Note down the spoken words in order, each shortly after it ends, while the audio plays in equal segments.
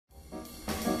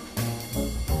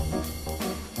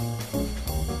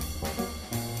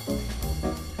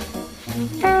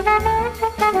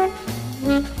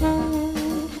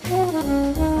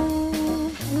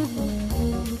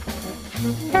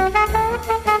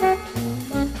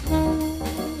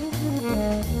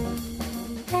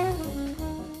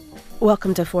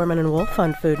Welcome to Foreman and Wolf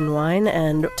on Food and Wine,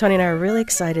 and Tony and I are really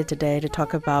excited today to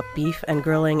talk about beef and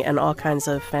grilling and all kinds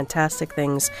of fantastic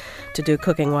things to do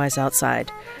cooking-wise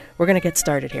outside. We're going to get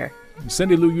started here.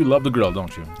 Cindy Lou, you love the grill,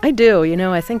 don't you? I do. You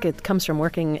know, I think it comes from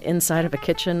working inside of a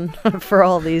kitchen for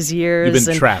all these years. You've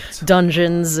been trapped.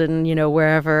 Dungeons and,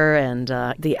 wherever. And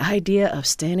the idea of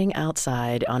standing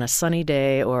outside on a sunny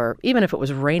day, or even if it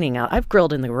was raining out. I've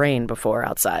grilled in the rain before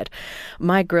outside.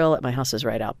 My grill at my house is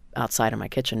right outside of my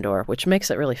kitchen door, which makes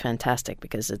it really fantastic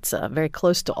because it's very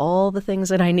close to all the things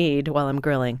that I need while I'm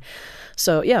grilling.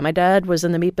 So, yeah, my dad was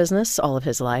in the meat business all of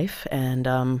his life, and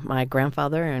my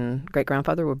grandfather and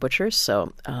great-grandfather were butchers,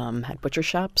 so had butcher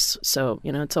shops. So,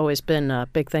 it's always been a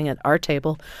big thing at our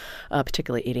table,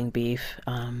 particularly eating beef.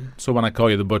 So when I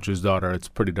call you the butcher's daughter, it's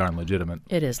pretty darn legitimate.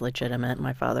 It is legitimate.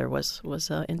 My father was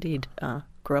indeed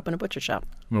grew up in a butcher shop.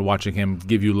 We're watching him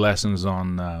give you lessons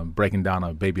on breaking down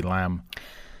a baby lamb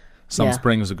some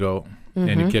springs ago.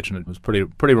 In your kitchen. It was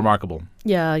pretty remarkable.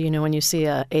 Yeah, when you see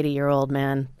a 80-year-old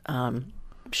man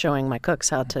showing my cooks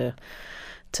how to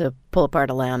pull apart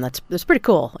a lamb, that's pretty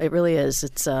cool. It really is.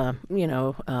 It's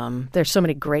there's so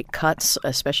many great cuts,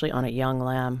 especially on a young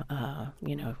lamb.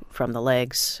 From the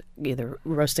legs, either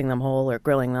roasting them whole or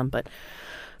grilling them. But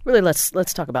really, let's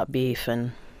talk about beef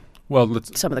and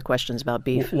some of the questions about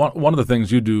beef. One of the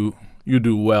things you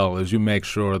do well is you make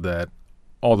sure that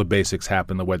all the basics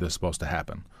happen the way they're supposed to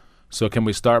happen. So can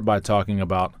we start by talking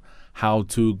about how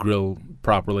to grill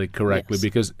properly, correctly? Yes.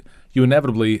 Because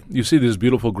you see these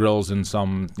beautiful grills in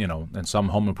some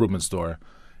home improvement store,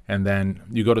 and then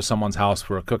you go to someone's house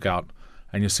for a cookout,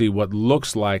 and you see what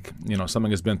looks like,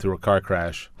 something has been through a car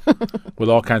crash with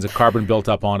all kinds of carbon built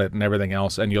up on it and everything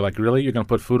else, and you're like, really? You're going to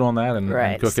put food on that and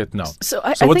cook it? No. So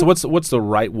what's the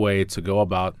right way to go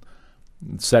about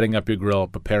setting up your grill,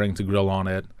 preparing to grill on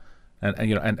it?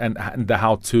 And the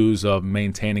how-tos of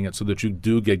maintaining it so that you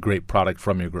do get great product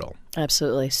from your grill.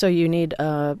 Absolutely. So you need,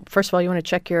 first of all, you want to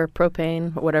check your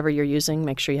propane, whatever you're using,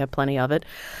 make sure you have plenty of it.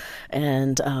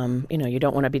 And, you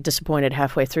don't want to be disappointed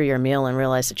halfway through your meal and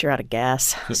realize that you're out of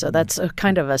gas. So that's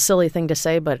kind of a silly thing to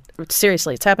say, but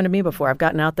seriously, it's happened to me before. I've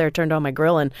gotten out there, turned on my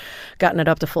grill, and gotten it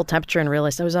up to full temperature and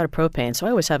realized I was out of propane. So I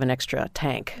always have an extra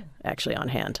tank actually on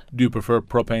hand. Do you prefer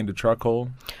propane to charcoal?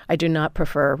 I do not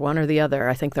prefer one or the other.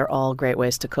 I think they're all great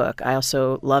ways to cook. I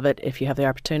also love it if you have the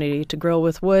opportunity to grill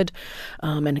with wood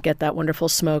and get that wonderful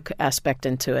smoke aspect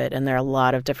into it. And there are a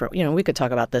lot of different, we could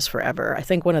talk about this forever. I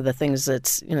think one of the things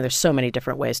that's, there's so many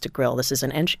different ways to grill. This is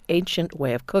an ancient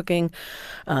way of cooking.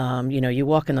 You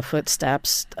walk in the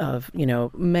footsteps of,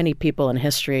 many people in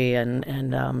history and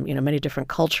many different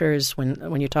cultures.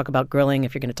 When you talk about grilling,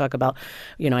 if you're going to talk about,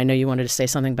 I know you wanted to say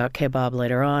something about kebab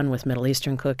later on with Middle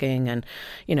Eastern cooking and,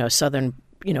 southern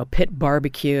pit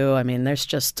barbecue. I mean, there's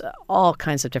just all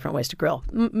kinds of different ways to grill.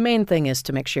 Main thing is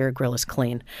to make sure your grill is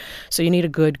clean. So you need a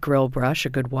good grill brush, a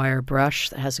good wire brush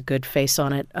that has a good face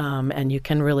on it, and you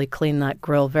can really clean that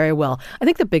grill very well. I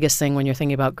think the biggest thing when you're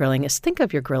thinking about grilling is think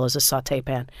of your grill as a saute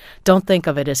pan. Don't think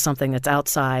of it as something that's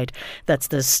outside, that's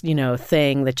this,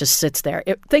 thing that just sits there.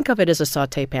 Think of it as a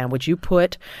saute pan. Would you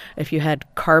put, if you had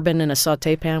carbon in a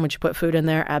saute pan, would you put food in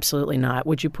there? Absolutely not.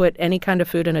 Would you put any kind of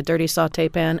food in a dirty saute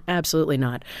pan? Absolutely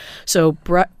not. So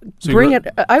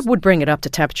I would bring it up to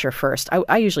temperature first.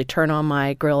 I usually turn on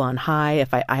my grill on high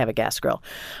if I have a gas grill.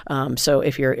 So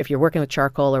if you're working with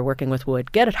charcoal or working with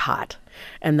wood, get it hot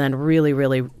and then really,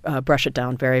 really brush it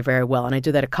down very, very well. And I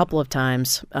do that a couple of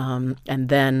times. And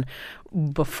then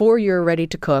before you're ready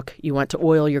to cook, you want to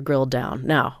oil your grill down.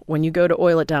 Now, when you go to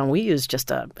oil it down, we use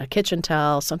just a kitchen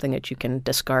towel, something that you can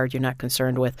discard, you're not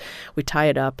concerned with. We tie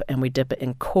it up and we dip it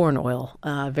in corn oil.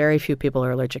 Very few people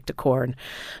are allergic to corn.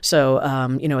 So,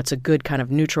 it's a good kind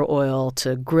of neutral oil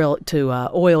to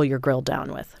oil your grill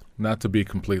down with. Not to be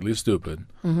completely stupid,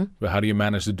 but how do you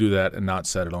manage to do that and not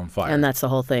set it on fire? And that's the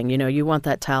whole thing. You want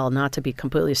that towel not to be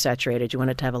completely saturated. You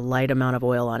want it to have a light amount of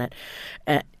oil on it.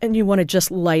 And you want to just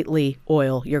lightly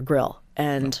oil your grill.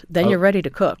 And then you're ready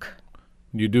to cook.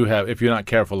 You do have, if you're not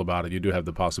careful about it, you do have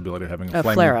the possibility of having a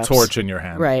flaming torch in your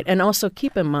hand. Right. And also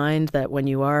keep in mind that when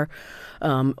you are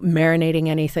marinating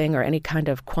anything or any kind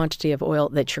of quantity of oil,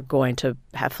 that you're going to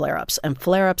have flare-ups. And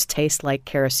flare-ups taste like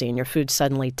kerosene. Your food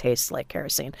suddenly tastes like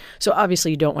kerosene. So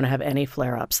obviously you don't want to have any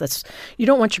flare-ups. You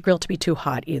don't want your grill to be too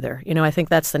hot either. I think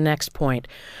that's the next point.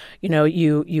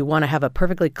 You want to have a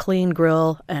perfectly clean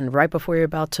grill, and right before you're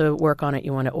about to work on it,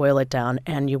 you want to oil it down,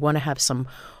 and you want to have some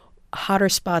hotter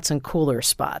spots and cooler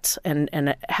spots,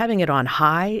 and having it on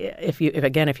high. If you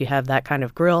have that kind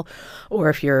of grill, or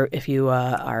if you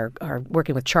are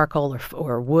working with charcoal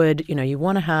or wood, you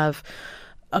want to have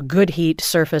a good heat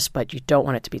surface, but you don't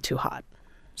want it to be too hot.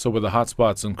 So with the hot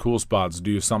spots and cool spots,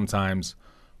 do you sometimes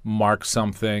mark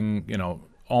something,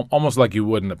 almost like you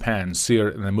would in a pan, sear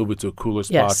it and then move it to a cooler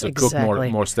spot Yes, to exactly.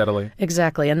 cook more steadily?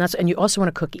 Exactly, and you also want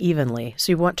to cook evenly.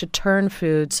 So you want to turn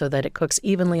food so that it cooks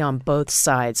evenly on both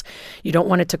sides. You don't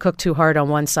want it to cook too hard on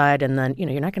one side, and then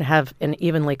you're not going to have an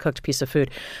evenly cooked piece of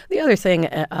food. The other thing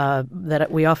that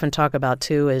we often talk about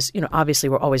too is, obviously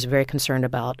we're always very concerned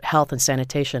about health and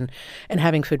sanitation, and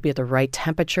having food be at the right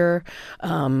temperature.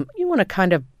 You want to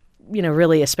kind of,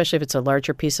 really, especially if it's a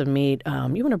larger piece of meat,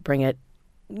 you want to bring it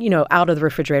out of the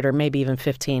refrigerator, maybe even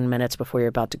 15 minutes before you're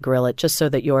about to grill it, just so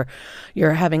that you're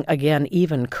having, again,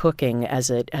 even cooking as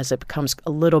it becomes a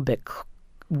little bit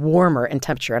warmer in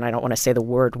temperature. And I don't want to say the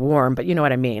word warm, but you know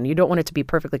what I mean. You don't want it to be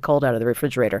perfectly cold out of the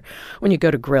refrigerator when you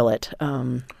go to grill it.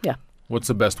 Yeah. What's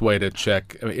the best way to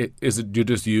check? Is it you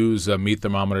just use a meat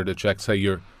thermometer to check? Say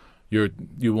you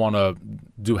want to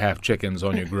do half chickens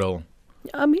on your grill.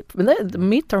 The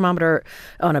meat thermometer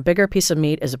on a bigger piece of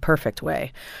meat is a perfect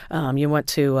way. You want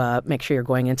to make sure you're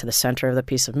going into the center of the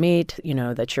piece of meat,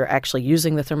 that you're actually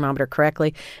using the thermometer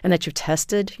correctly, and that you've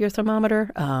tested your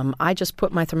thermometer. I just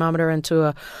put my thermometer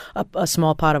into a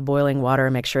small pot of boiling water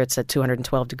and make sure it's at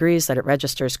 212 degrees, that it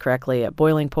registers correctly at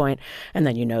boiling point, and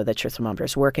then you know that your thermometer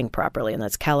is working properly and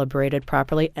that's calibrated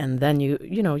properly. And then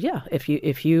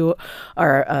if you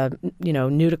are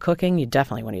new to cooking, you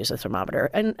definitely want to use a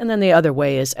thermometer. And then the other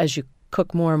way is, as you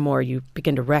cook more and more, you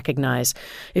begin to recognize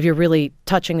if you're really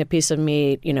touching the piece of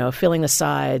meat, feeling the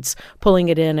sides, pulling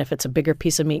it in if it's a bigger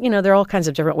piece of meat. There are all kinds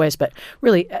of different ways, but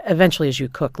really, eventually, as you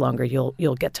cook longer,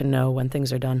 you'll get to know when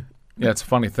things are done. Yeah, it's a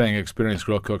funny thing. Experienced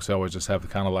grill cooks always just have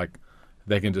kind of like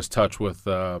they can just touch with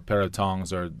a pair of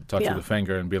tongs or touch with a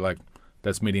finger and be like,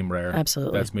 that's medium rare.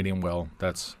 Absolutely. That's medium well.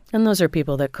 And those are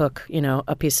people that cook,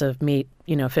 a piece of meat,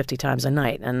 50 times a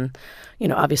night. And,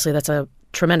 obviously that's a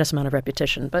tremendous amount of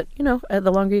repetition. But,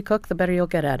 the longer you cook, the better you'll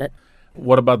get at it.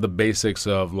 What about the basics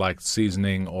of like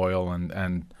seasoning, oil,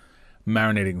 and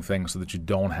marinating things so that you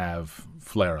don't have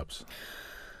flare-ups?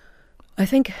 I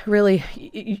think really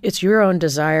it's your own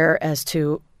desire as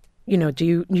to, do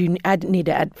you need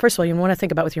to add, first of all, you want to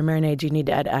think about with your marinade, do you need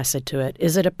to add acid to it?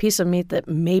 Is it a piece of meat that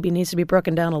maybe needs to be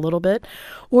broken down a little bit?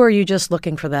 Or are you just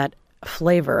looking for that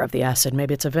flavor of the acid?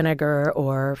 Maybe it's a vinegar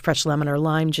or fresh lemon or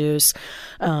lime juice.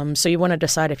 So you want to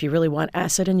decide if you really want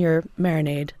acid in your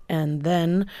marinade. And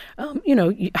then,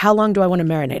 how long do I want to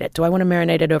marinate it? Do I want to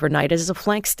marinate it overnight? As a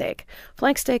flank steak.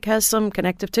 Flank steak has some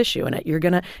connective tissue in it.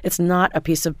 It's not a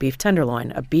piece of beef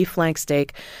tenderloin. A beef flank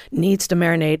steak needs to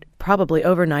marinate probably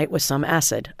overnight with some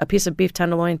acid. A piece of beef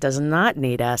tenderloin does not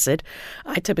need acid.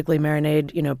 I typically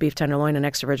marinate, beef tenderloin in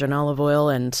extra virgin olive oil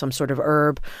and some sort of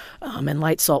herb and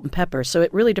light salt and pepper. So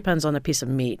it really depends on the piece of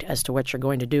meat as to what you're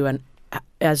going to do and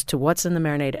as to what's in the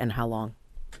marinade and how long.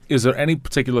 Is there any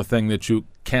particular thing that you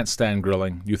can't stand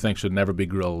grilling, you think should never be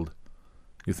grilled?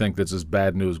 You think that's just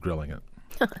bad news grilling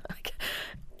it?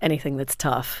 Anything that's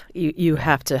tough. You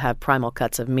have to have primal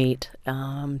cuts of meat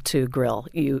to grill.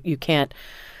 You can't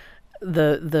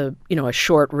a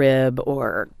short rib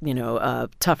or a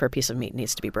tougher piece of meat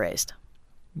needs to be braised.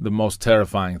 The most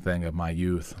terrifying thing of my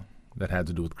youth that had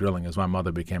to do with grilling is my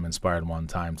mother became inspired one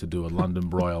time to do a London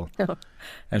broil.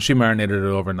 And she marinated it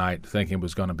overnight thinking it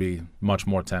was going to be much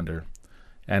more tender.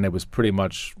 And it was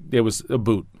a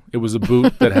boot. It was a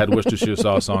boot that had Worcestershire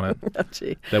sauce on it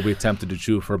that we attempted to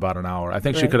chew for about an hour. I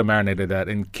think she could have marinated that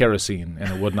in kerosene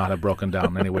and it would not have broken down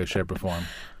in any way, shape, or form.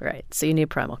 Right. So you need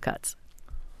primal cuts.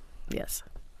 Yes.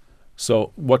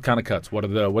 So what kind of cuts? What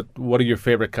are your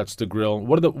favorite cuts to grill?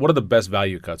 What are the best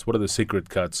value cuts? What are the secret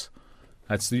cuts?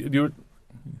 As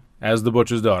the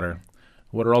butcher's daughter,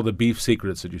 what are all the beef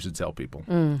secrets that you should tell people?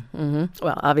 Mm-hmm.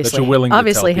 Well,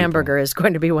 obviously, hamburger is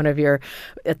going to be one of your.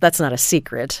 That's not a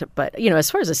secret, but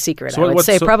as far as a secret, I would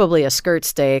say probably a skirt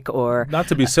steak or not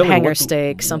to be silly, hanger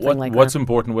steak, something like that. What's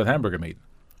important with hamburger meat?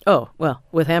 Oh, well,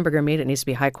 with hamburger meat, it needs to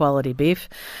be high-quality beef.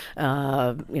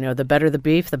 The better the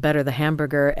beef, the better the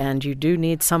hamburger, and you do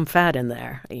need some fat in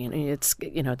there. It's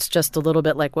just a little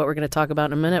bit like what we're going to talk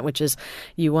about in a minute, which is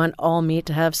you want all meat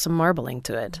to have some marbling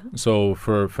to it. So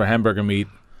for hamburger meat,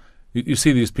 you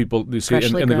see these people, in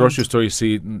the grocery store, you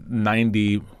see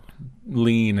 90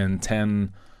 lean and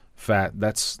 10 fat.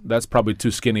 That's probably too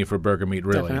skinny for burger meat,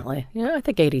 really. Definitely. I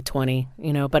think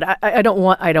 80-20, but I don't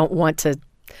want to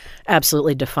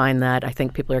Absolutely define that. I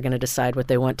think people are going to decide what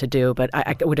they want to do, but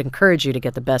I would encourage you to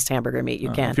get the best hamburger meat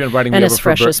you can, if you're inviting me and over as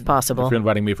fresh as possible. If you're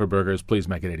inviting me for burgers, please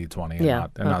make it 80-20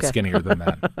 and not skinnier than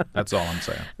that. That's all I'm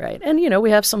saying. Right. And,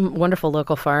 we have some wonderful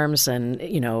local farms, and,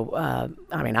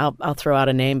 I'll throw out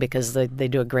a name because they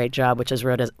do a great job, which is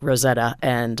Rosetta,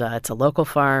 and it's a local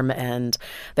farm, and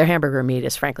their hamburger meat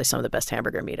is frankly some of the best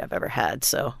hamburger meat I've ever had.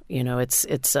 So,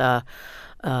 it's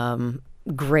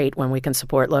great when we can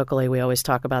support locally. We always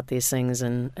talk about these things,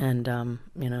 and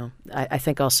I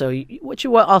think also what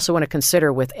you also want to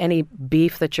consider with any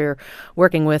beef that you're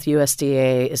working with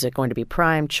USDA, is it going to be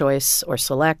prime, choice, or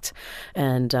select?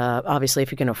 And obviously,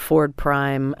 if you can afford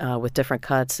prime with different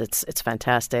cuts, it's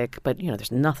fantastic. But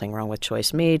there's nothing wrong with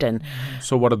choice meat. And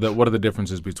so, what are the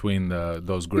differences between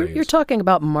those grades? You're talking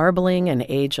about marbling and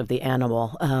age of the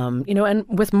animal. And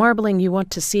with marbling, you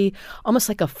want to see almost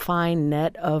like a fine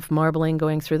net of marbling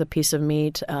going through the piece of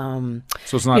meat. So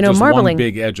it's not just marbling, one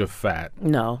big edge of fat.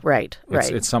 No, right.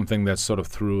 It's something that's sort of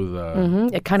through the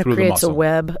It kind of creates a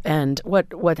web. And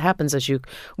what happens is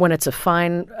when it's a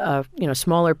fine,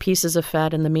 smaller pieces of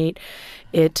fat in the meat,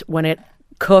 when it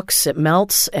cooks, it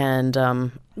melts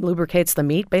and lubricates the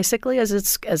meat basically as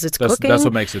it's cooking. That's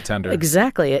what makes it tender.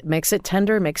 Exactly. It makes it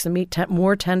tender, makes the meat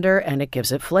more tender, and it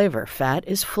gives it flavor. Fat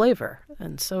is flavor.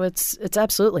 And so it's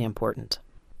absolutely important.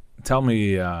 Tell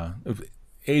me,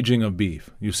 aging of beef.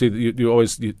 You see, you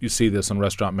always see this on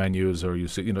restaurant menus, or you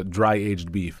see, dry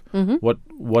aged beef. Mm-hmm.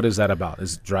 What is that about?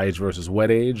 Is it dry aged versus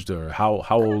wet aged, or how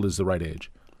old is the right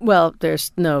age? Well,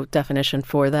 there's no definition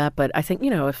for that, but I think,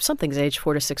 if something's aged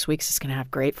 4 to 6 weeks, it's going to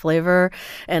have great flavor.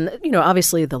 And,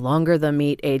 obviously the longer the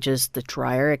meat ages, the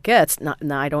drier it gets.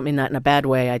 I don't mean that in a bad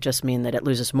way. I just mean that it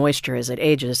loses moisture as it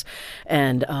ages.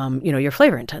 And, your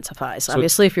flavor intensifies. So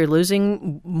obviously, if you're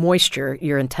losing moisture,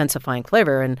 you're intensifying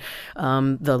flavor. And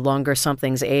the longer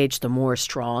something's aged, the more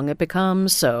strong it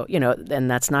becomes. So, and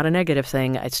that's not a negative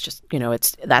thing. It's just,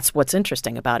 that's what's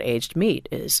interesting about aged meat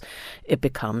is it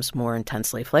becomes more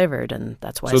intensely flavored, and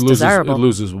that's why it's desirable. It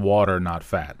loses water, not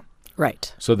fat.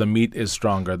 Right. So the meat is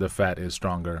stronger, the fat is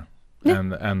stronger,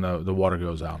 and the water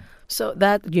goes out. So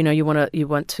that, you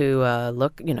want to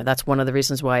look, that's one of the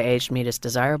reasons why aged meat is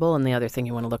desirable. And the other thing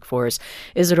you want to look for is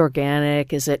it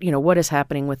organic? Is it, what is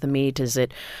happening with the meat? Is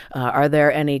it, are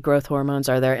there any growth hormones?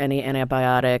 Are there any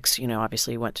antibiotics?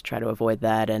 Obviously you want to try to avoid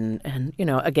that. And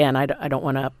again, I don't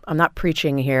want to, I'm not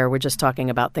preaching here. We're just talking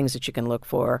about things that you can look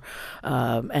for.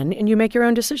 And you make your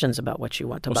own decisions about what you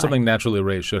want to buy. Something naturally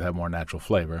raised should have more natural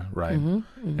flavor, right?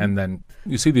 Mm-hmm, mm-hmm. And then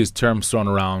you see these terms thrown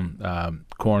around,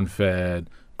 corn-fed,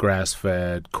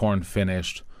 grass-fed,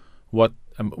 corn-finished. What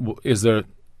is there?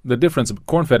 The difference?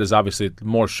 Corn-fed is obviously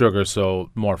more sugar,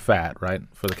 so more fat, right,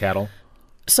 for the cattle?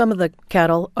 Some of the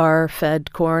cattle are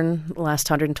fed corn the last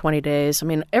 120 days. I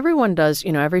mean, everyone does,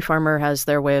 every farmer has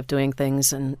their way of doing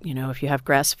things. And, if you have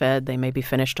grass-fed, they may be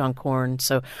finished on corn.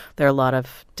 So there are a lot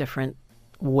of different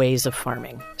ways of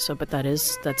farming. So, but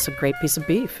that's a great piece of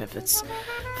beef if it's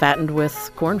fattened with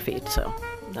corn feed. So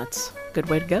that's a good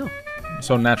way to go.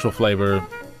 So natural flavor,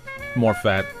 more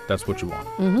fat, that's what you want.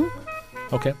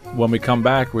 Mm-hmm. Okay. When we come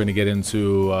back, we're going to get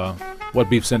into what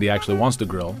beef Cindy actually wants to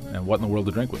grill and what in the world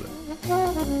to drink with it.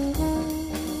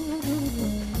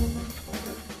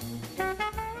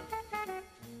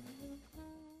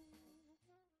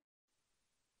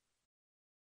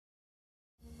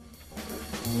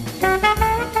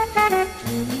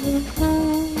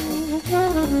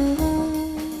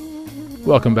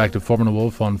 Welcome back to Foreman and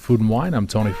Wolf on Food and Wine. I'm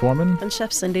Tony Foreman. And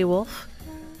Chef Cindy Wolf.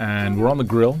 And we're on the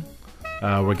grill.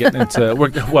 We're getting into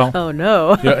oh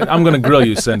no! I'm going to grill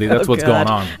you, Cindy. That's what's going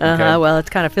on. Okay? Well,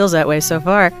 it kind of feels that way so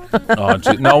far. Oh,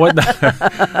 gee. No, what?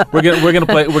 we're gonna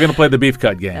play the beef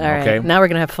cut game. All right. Okay. Now we're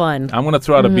gonna have fun. I'm going to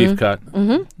throw out a beef cut.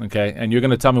 Mm-hmm. Okay, and you're going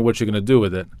to tell me what you're going to do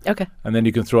with it. Okay. And then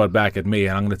you can throw it back at me,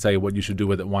 and I'm going to tell you what you should do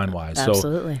with it wine-wise.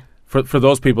 Absolutely. So, for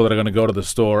those people that are going to go to the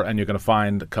store and you're going to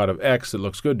find a cut of X that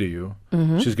looks good to you,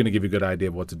 she's going to give you a good idea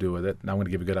of what to do with it. And I'm going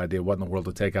to give you a good idea of what in the world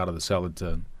to take out of the cellar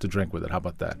to drink with it. How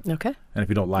about that? Okay. And if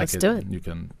you don't like Let's you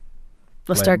can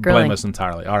start grilling. Blame us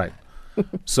entirely. All right.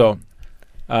 So,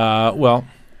 we'll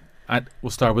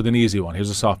start with an easy one. Here's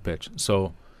a soft pitch.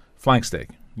 So, flank steak.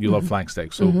 You love flank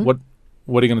steak. So what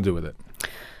are you going to do with it?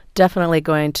 Definitely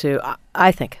going to,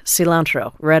 I think,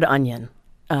 cilantro, red onion,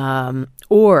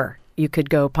 or you could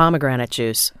go pomegranate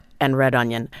juice and red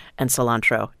onion and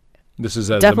cilantro. This is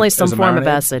definitely some form of marinade?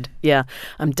 acid. Yeah,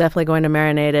 I'm definitely going to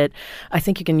marinate it. I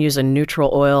think you can use a neutral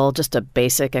oil, just a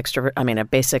basic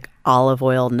olive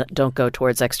oil. Don't go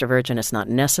towards extra virgin. It's not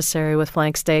necessary with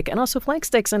flank steak. And also flank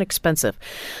steak's inexpensive.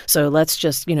 So let's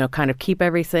just, kind of keep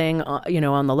everything,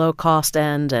 on the low cost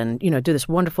end and, do this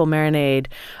wonderful marinade.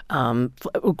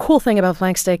 Cool thing about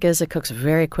flank steak is it cooks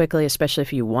very quickly, especially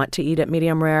if you want to eat it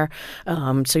medium rare.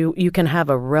 So you can have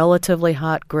a relatively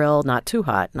hot grill, not too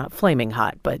hot, not flaming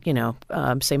hot, but,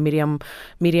 say medium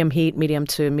heat, medium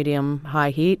to medium high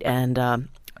heat, and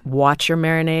watch your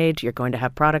marinade. You're going to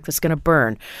have product that's going to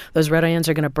burn. Those red onions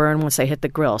are going to burn once they hit the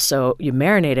grill. So you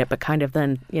marinate it, but kind of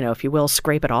then, if you will,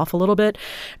 scrape it off a little bit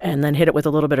and then hit it with a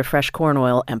little bit of fresh corn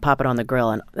oil and pop it on the grill.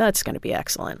 And that's going to be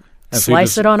excellent. And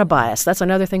slice it on a bias. That's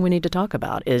another thing we need to talk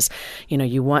about is,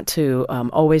 you want to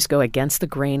always go against the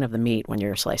grain of the meat when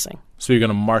you're slicing. So you're going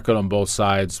to mark it on both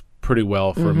sides pretty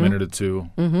well for a minute or two.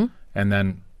 Mm-hmm. And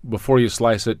then before you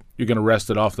slice it, you're going to rest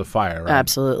it off the fire, right?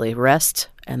 Absolutely. Rest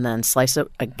and then slice it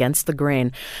against the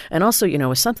grain. And also,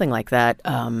 with something like that,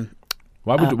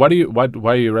 why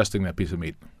are you resting that piece of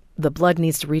meat? The blood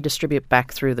needs to redistribute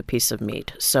back through the piece of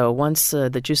meat. So once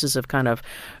the juices have kind of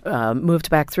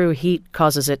moved back through, heat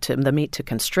causes the meat to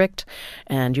constrict,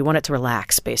 and you want it to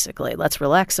relax, basically. Let's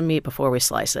relax the meat before we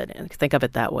slice it, and think of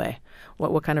it that way.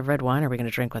 What kind of red wine are we going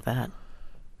to drink with that?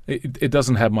 It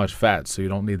doesn't have much fat, so you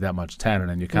don't need that much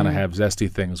tannin, and you kind of have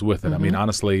zesty things with it. Mm-hmm. I mean,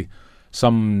 honestly,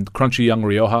 some crunchy young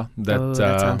Rioja that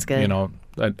sounds good.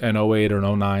 An 08 or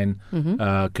an 09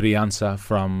 Crianza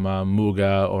from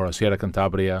Muga or Sierra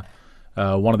Cantabria,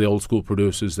 one of the old school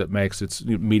producers that makes it's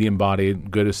medium body,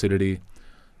 good acidity.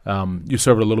 You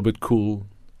serve it a little bit cool,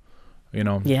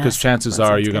 because chances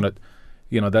are you're going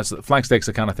to, that's flank steak's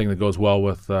the kind of thing that goes well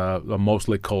with a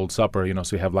mostly cold supper,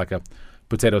 so you have like a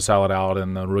potato salad out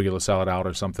and a arugula salad out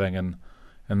or something, and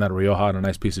that Rioja and a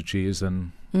nice piece of cheese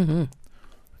and,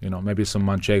 maybe some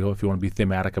manchego if you want to be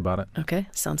thematic about it. Okay,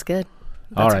 sounds good.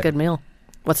 That's a good meal.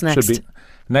 What's next? Should be.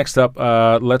 Next up,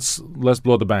 let's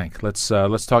blow the bank. Let's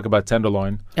talk about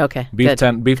tenderloin. Okay, beef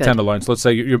tenderloins. Let's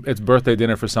say it's birthday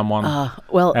dinner for someone.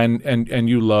 And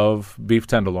you love beef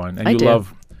tenderloin, and you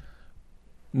love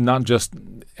not just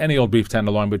any old beef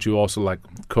tenderloin, but you also like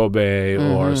Kobe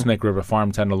or Snake River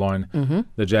Farm tenderloin,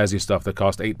 the jazzy stuff that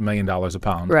cost $8 million a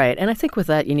pound. Right, and I think with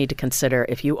that you need to consider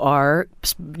if you are,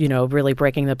 really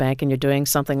breaking the bank and you're doing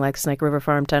something like Snake River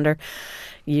Farm tender,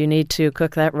 you need to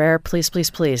cook that rare. Please,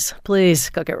 please, please, please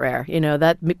cook it rare.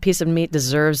 That piece of meat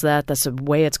deserves that. That's the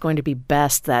way it's going to be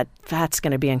best. That fat's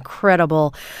going to be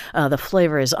incredible. The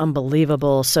flavor is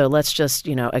unbelievable. So let's just,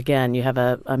 again, you have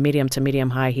a medium to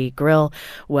medium high heat grill,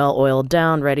 well oiled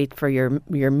down, ready for your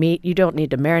meat. You don't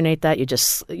need to marinate that. You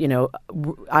just,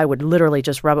 I would literally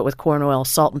just rub it with corn oil,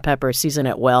 salt and pepper, season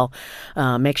it well.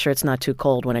 Make sure it's not too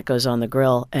cold when it goes on the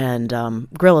grill, and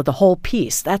grill it the whole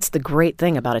piece. That's the great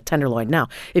thing about a tenderloin. Now,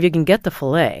 if you can get the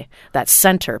fillet, that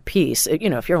center piece,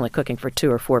 if you're only cooking for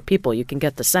 2 or 4 people, you can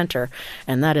get the center,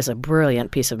 and that is a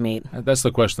brilliant piece of meat. That's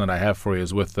the question that I have for you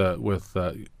is with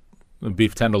the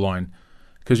beef tenderloin,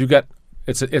 because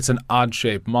it's an odd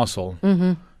shaped muscle.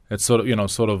 Mm-hmm. It's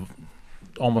sort of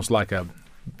almost like a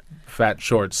fat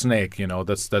short snake,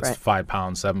 that's right. 5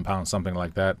 pounds, 7 pounds, something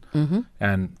like that. Mm-hmm.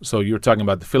 And so you're talking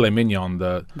about the filet mignon,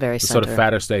 the sort of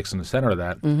fatter steaks in the center of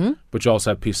that, but you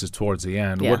also have pieces towards the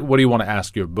end. Yeah. What do you want to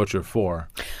ask your butcher for?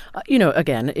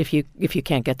 Again, if you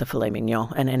can't get the filet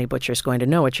mignon, and any butcher is going to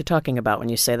know what you're talking about when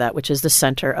you say that, which is the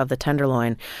center of the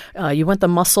tenderloin, you want the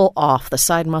muscle off, the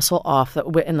side muscle off.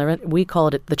 We call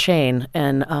it the chain,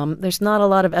 and there's not a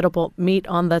lot of edible meat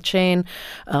on the chain,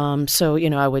 so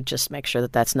I would just make sure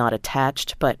that that's not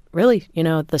attached. But really,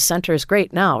 the center is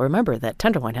great. Now, remember that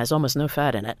tenderloin has almost no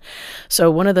fat in it.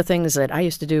 So one of the things that I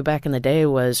used to do back in the day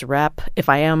was wrap. If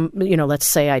I am, let's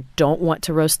say I don't want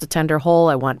to roast the tender whole,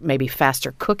 I want maybe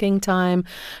faster cooking time,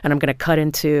 and I'm going to cut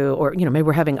into, or maybe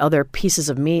we're having other pieces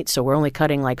of meat, so we're only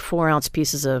cutting like 4-ounce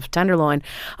pieces of tenderloin.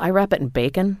 I wrap it in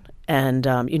bacon. And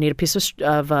you need a piece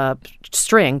of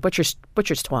string, butcher's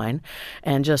twine,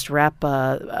 and just wrap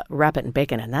it in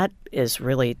bacon. And that is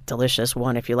really delicious.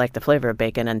 1, if you like the flavor of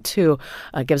bacon, and 2,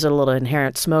 gives it a little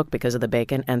inherent smoke because of the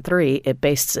bacon, and 3, it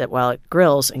bastes it while it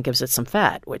grills and gives it some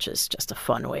fat, which is just a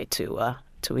fun way to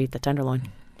eat the tenderloin.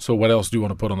 So what else do you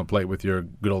want to put on the plate with your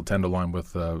good old tenderloin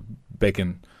with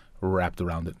bacon wrapped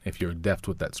around it if you're deft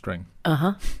with that string?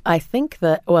 I think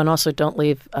that, and also don't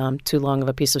leave too long of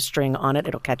a piece of string on it.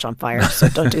 It'll catch on fire, so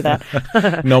don't do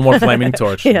that. No more flaming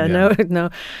torch.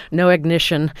 No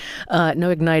ignition, no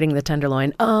igniting the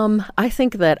tenderloin. I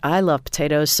think that I love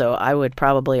potatoes, so I would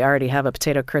probably already have a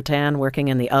potato gratin working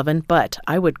in the oven, but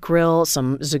I would grill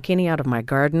some zucchini out of my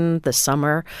garden this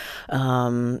summer,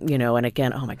 and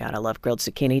again, oh my God, I love grilled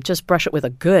zucchini. Just brush it with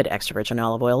a good extra virgin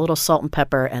olive oil, a little salt and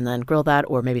pepper, and then grill that,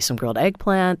 or maybe some some grilled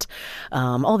eggplant,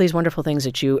 all these wonderful things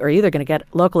that you are either going to get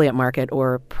locally at market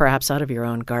or perhaps out of your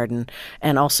own garden.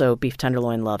 And also beef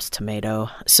tenderloin loves tomato.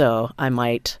 So I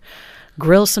might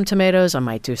grill some tomatoes. I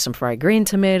might do some fried green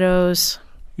tomatoes.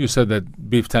 You said that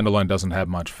beef tenderloin doesn't have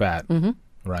much fat,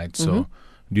 right? So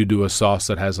do you do a sauce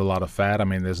that has a lot of fat? I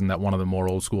mean, isn't that one of the more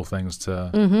old school things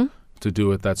to do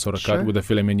with that sort of cut with a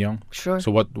filet mignon? Sure.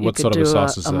 So what sort of a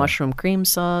sauce is that? A mushroom cream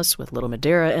sauce with little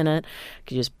Madeira in it. You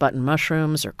could use button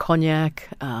mushrooms or cognac.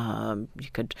 You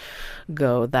could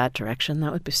go that direction.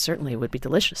 That would be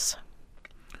delicious.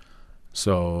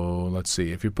 So let's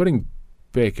see. If you're putting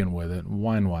bacon with it,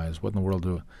 wine-wise, what in the world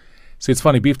do? See, it's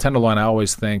funny. Beef tenderloin, I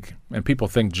always think, and people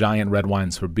think giant red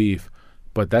wines for beef,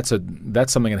 but that's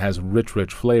something that has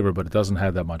rich flavor, but it doesn't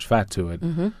have that much fat to it.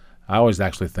 I always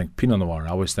actually think Pinot Noir.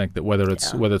 I always think that whether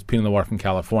it's Pinot Noir from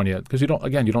California, because you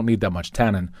don't need that much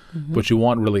tannin, but you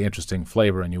want really interesting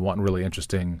flavor and you want really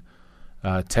interesting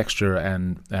texture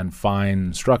and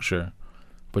fine structure,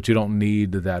 but you don't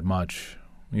need that much.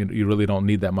 You really don't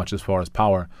need that much as far as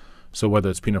power. So whether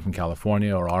it's Pinot from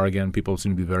California or Oregon, people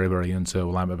seem to be very, very into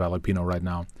Willamette Valley Pinot right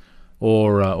now,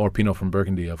 or Pinot from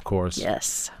Burgundy, of course.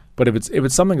 Yes. But if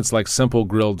it's something that's like simple,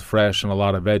 grilled, fresh, and a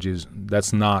lot of veggies,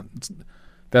 that's not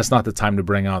the time to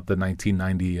bring out the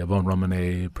 1990 Avon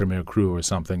Romanée Premier Cru or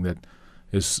something that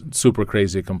is super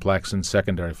crazy complex and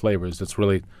secondary flavors. It's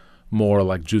really more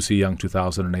like Juicy Young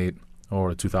 2008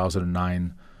 or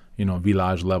 2009,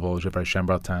 Village level, Gevrey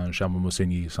Chambertin,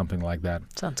 Chambon-Musigny, something like that.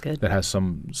 Sounds good. That has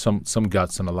some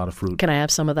guts and a lot of fruit. Can I have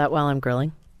some of that while I'm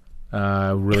grilling?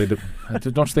 Really?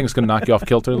 Don't you think it's going to knock you off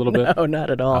kilter a little bit? No,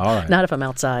 not at all. All right. Not if I'm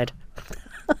outside.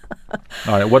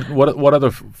 All right. What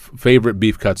other favorite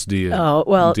beef cuts do you have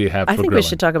for I think grilling? we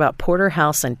should talk about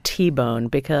porterhouse and T-bone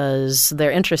because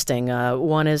they're interesting.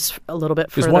 One is a little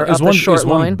bit further up the short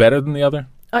loin. Is one better than the other?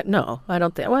 No, I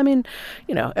don't think. Well, I mean,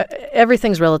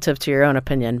 everything's relative to your own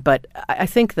opinion, but I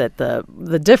think that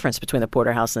the difference between the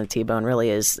porterhouse and the T-bone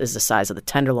really is the size of the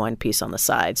tenderloin piece on the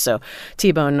side. So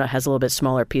T-bone has a little bit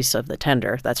smaller piece of the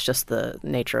tender. That's just the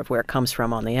nature of where it comes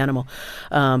from on the animal.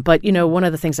 But one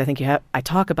of the things I think I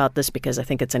talk about this because I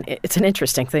think it's an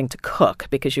interesting thing to cook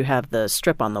because you have the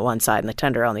strip on the one side and the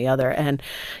tender on the other, and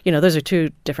those are two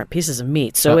different pieces of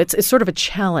meat. So it's sort of a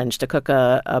challenge to cook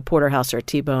a porterhouse or a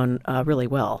T-bone really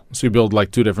well. So you build like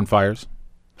two different fires?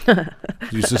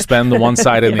 You suspend the one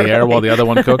side in the air while the other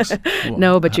one cooks?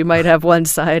 No, but you might have one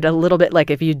side a little bit,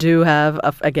 like if you do have,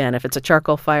 if it's a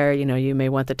charcoal fire, you may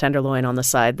want the tenderloin on the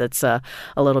side that's a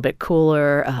little bit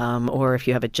cooler, or if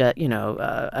you have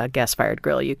a gas-fired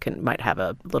grill, might have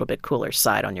a little bit cooler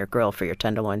side on your grill for your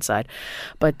tenderloin side.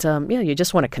 But, you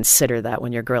just want to consider that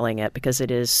when you're grilling it because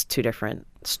it is two different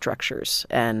structures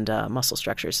and muscle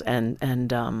structures.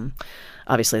 And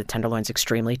obviously the tenderloin's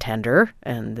extremely tender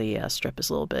and the strip is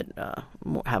a little bit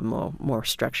more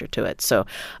structure to it. So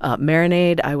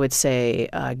marinade, I would say,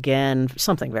 again,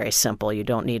 something very simple. You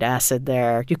don't need acid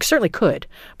there. You certainly could,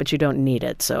 but you don't need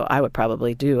it. So I would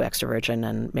probably do extra virgin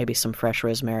and maybe some fresh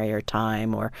rosemary or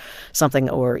thyme or something,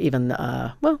 or even,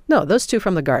 those two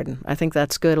from the garden. I think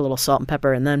that's good, a little salt and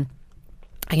pepper, and then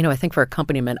I think for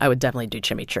accompaniment, I would definitely do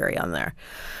chimichurri on there.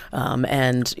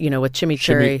 With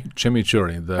chimichurri...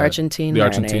 Chimichurri, the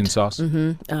Argentine sauce?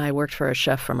 I worked for a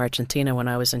chef from Argentina when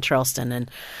I was in Charleston,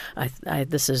 and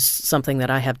this is something that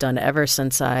I have done ever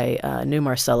since I knew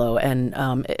Marcelo. And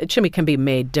chimi can be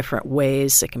made different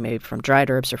ways. It can be made from dried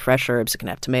herbs or fresh herbs. It can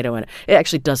have tomato in it. It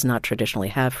actually does not traditionally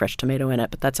have fresh tomato in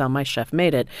it, but that's how my chef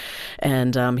made it.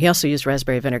 And he also used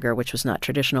raspberry vinegar, which was not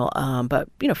traditional, but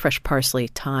fresh parsley,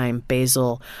 thyme,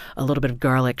 basil, a little bit of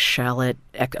garlic, shallot,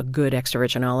 a good extra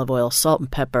virgin olive oil, salt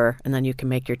and pepper, and then you can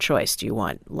make your choice. Do you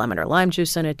want lemon or lime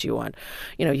juice in it? Do you want,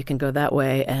 you can go that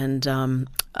way. And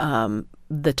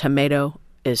the tomato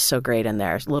is so great in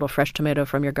there. A little fresh tomato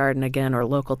from your garden again, or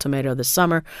local tomato this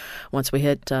summer, once we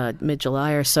hit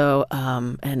mid-July or so,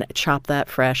 and chop that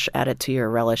fresh, add it to your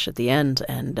relish at the end,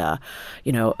 and, a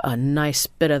nice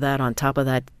bit of that on top of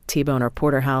that T-bone or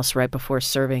porterhouse right before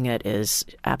serving it is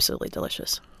absolutely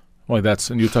delicious. Well,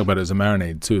 and you talk about it as a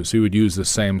marinade too. So you would use the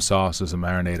same sauce as a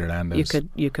marinated and as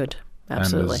you could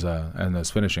absolutely and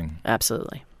as finishing.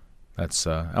 Absolutely. That's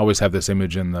I always have this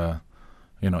image in the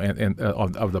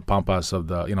of the pampas of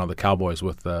the cowboys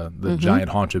with the giant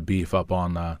haunch of beef up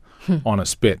on a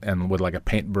spit and with like a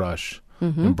paintbrush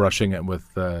and brushing it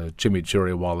with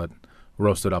chimichurri while it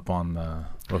roasted up on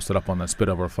that spit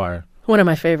over a fire. One of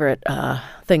my favorite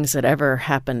things that ever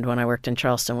happened when I worked in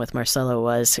Charleston with Marcelo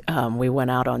was we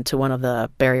went out onto one of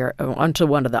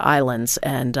the islands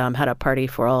and had a party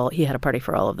for all. He had a party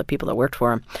for all of the people that worked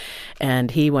for him,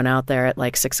 and he went out there at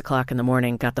like 6 o'clock in the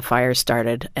morning, got the fires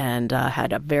started, and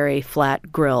had a very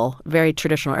flat grill, very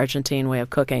traditional Argentine way of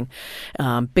cooking,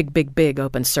 big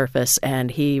open surface,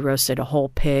 and he roasted a whole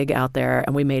pig out there,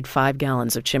 and we made 5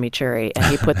 gallons of chimichurri, and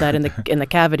he put that in the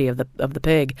cavity of the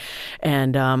pig,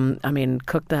 and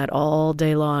cooked that all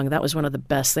day long. That was one of the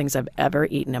best things I've ever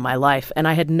eaten in my life. And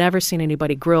I had never seen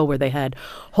anybody grill where they had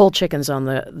whole chickens on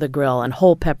the grill and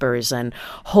whole peppers and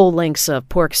whole links of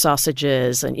pork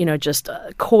sausages and, just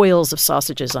coils of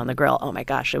sausages on the grill. Oh, my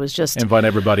gosh. It was just... Invite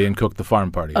everybody and cook the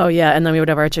farm party. Oh, yeah. And then we would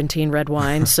have Argentine red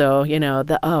wine. So,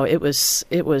 it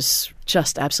was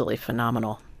just absolutely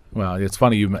phenomenal. Well, it's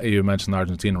funny you mentioned the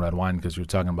Argentine red wine because you're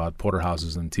talking about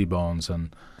porterhouses and T-bones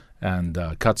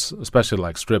and cuts, especially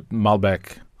like strip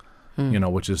Malbec,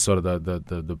 which is sort of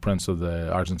the prince of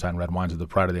the Argentine red wines, or the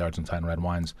pride of the Argentine red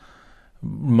wines.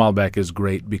 Malbec is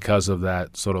great because of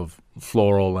that sort of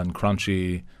floral and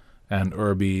crunchy and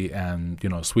herby and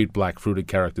sweet black fruited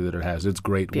character that it has. It's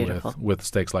great with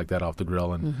steaks like that off the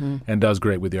grill, and does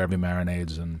great with the herby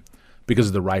marinades, and because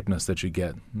of the ripeness that you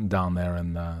get down there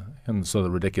and sort of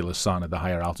the ridiculous sun at the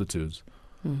higher altitudes.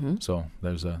 So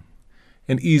there's an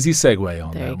easy segue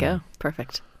on that. There you go. One.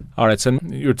 Perfect. All right, so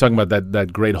you were talking about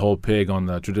that great whole pig on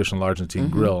the traditional Argentine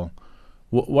grill.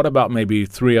 What about maybe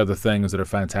 3 other things that are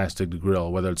fantastic to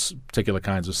grill, whether it's particular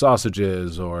kinds of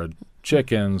sausages or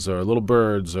chickens or little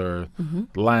birds or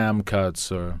lamb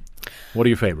cuts, or what are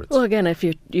your favorites? Well, again, if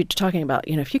you're talking about,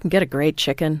 if you can get a great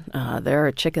chicken, there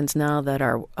are chickens now that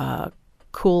are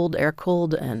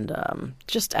air-cooled, and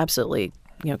just absolutely,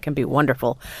 can be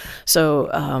wonderful.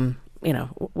 So,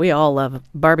 we all love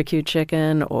barbecue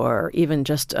chicken, or even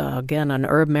just again an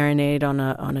herb marinade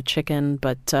on a chicken.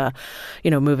 But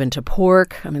move into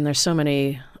pork. I mean, there's so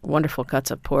many wonderful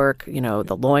cuts of pork.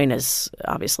 The loin is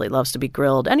obviously loves to be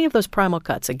grilled. Any of those primal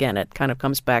cuts. Again, it kind of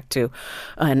comes back to,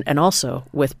 and also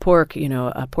with pork.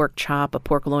 A pork chop, a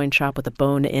pork loin chop with the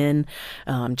bone in,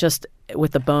 just.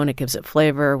 With the bone, it gives it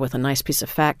flavor. With a nice piece of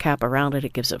fat cap around it,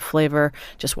 it gives it flavor.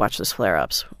 Just watch those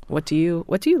flare-ups. What do you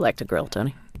like to grill,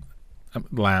 Tony?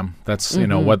 Lamb. That's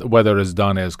whether it's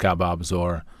done as kebabs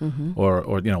or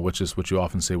which is what you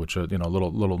often see, which are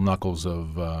little knuckles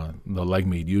of the leg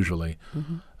meat usually.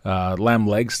 Lamb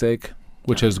leg steak,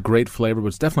 which has great flavor, but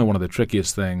it's definitely one of the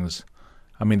trickiest things.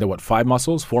 I mean, they're 4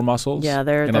 muscles? Yeah,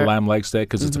 they're a lamb leg steak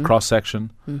because it's a cross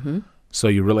section. So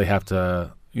you really have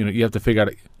to you have to figure out.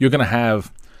 You're going to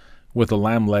have with a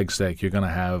lamb leg steak, you're going to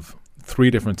have 3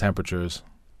 different temperatures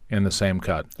in the same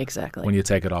cut. Exactly. When you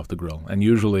take it off the grill, and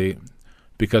usually,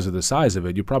 because of the size of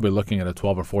it, you're probably looking at a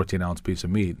 12 or 14 ounce piece of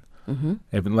meat,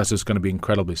 unless it's going to be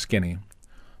incredibly skinny.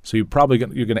 So you're going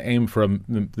to aim for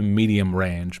the medium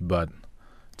range, but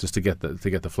just to get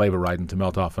the flavor right and to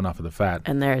melt off enough of the fat.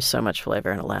 And there's so much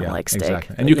flavor in a lamb leg steak.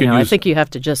 Exactly. And I think you have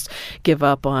to just give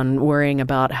up on worrying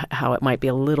about how it might be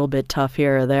a little bit tough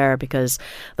here or there, because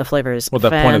the flavor is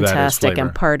fantastic,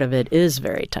 and part of it is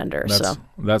very tender.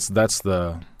 That's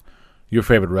your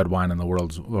favorite red wine in the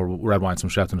world, or red wines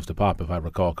from Chateau Neuf du Pape, if I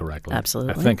recall correctly.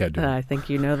 Absolutely. I think I do. I think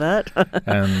you know that.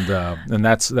 and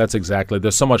that's exactly.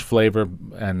 There's so much flavor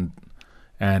and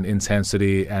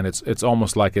intensity, and it's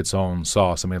almost like its own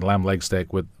sauce. I mean, lamb leg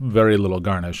steak with very little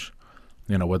garnish,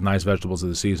 with nice vegetables of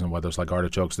the season, whether it's like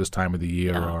artichokes this time of the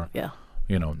year, or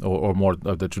more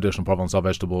of the traditional Provençal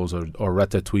vegetables, or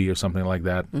ratatouille or something like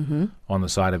that on the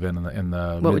side of it in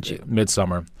the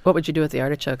midsummer. What would you do with the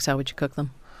artichokes? How would you cook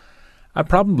them? I'd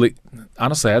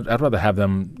rather have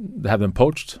them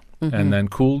poached and then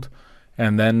cooled,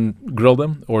 and then grill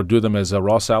them, or do them as a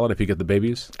raw salad if you get the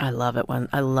babies. I love it when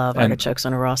I love artichokes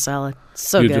on a raw salad.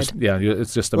 So good.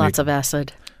 It's just lots of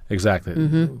acid.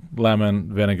 Exactly.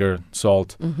 Lemon, vinegar,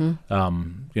 salt.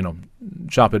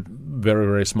 Chop it very,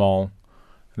 very small.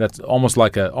 That's almost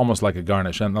like a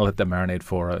garnish, and I'll let that marinate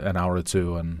for an hour or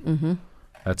two, and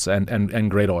that's and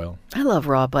great oil. I love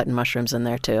raw button mushrooms in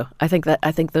there too. I think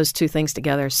those 2 things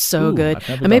together are so good.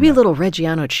 And maybe a little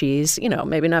Reggiano cheese.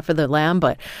 Maybe not for the lamb,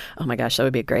 but oh my gosh, that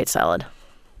would be a great salad.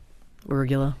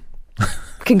 Arugula.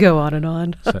 Can go on and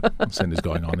on. Cindy's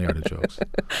going on the artichokes.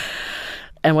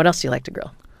 And what else do you like to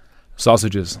grill?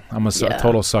 Sausages. I'm a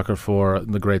total sucker for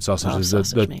the great sausages.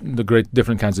 The great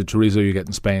different kinds of chorizo you get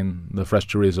in Spain, the fresh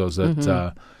chorizos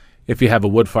that if you have a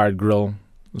wood-fired grill,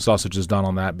 sausage is done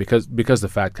on that, because the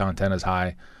fat content is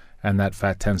high, and that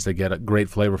fat tends to get a great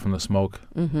flavor from the smoke.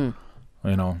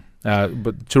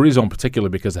 But chorizo in particular,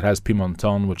 because it has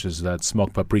pimenton, which is that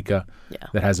smoked paprika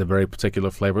that has a very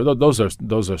particular flavor. Those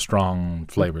are strong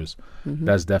flavors.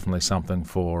 That's definitely something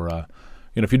for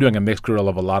if you're doing a mixed grill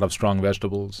of a lot of strong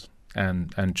vegetables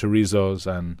and chorizos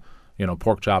and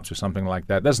pork chops or something like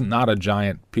that. That's not a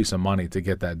giant piece of money to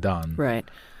get that done. Right.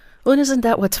 Well, and isn't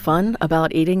that what's fun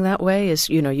about eating that way is,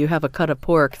 you have a cut of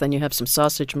pork, then you have some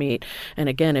sausage meat. And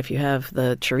again, if you have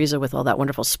the chorizo with all that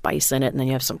wonderful spice in it, and then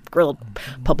you have some grilled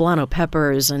poblano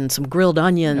peppers and some grilled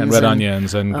onions. And red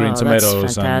onions and green tomatoes.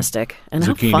 That's fantastic. And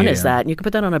how zucchini fun is that? And you can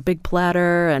put that on a big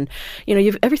platter and,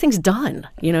 everything's done.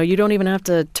 You don't even have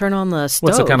to turn on the stove.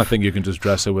 What's the kind of thing you can just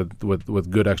dress it with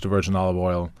good extra virgin olive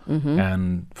oil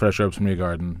and fresh herbs from your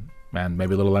garden. And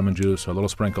maybe a little lemon juice or a little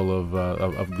sprinkle of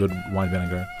good wine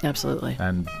vinegar. Absolutely.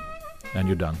 And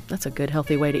you're done. That's a good,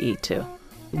 healthy way to eat, too.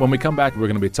 When we come back, we're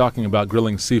going to be talking about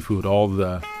grilling seafood, all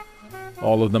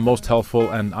of the most helpful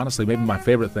and, honestly, maybe my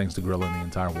favorite things to grill in the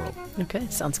entire world. Okay,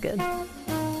 sounds good.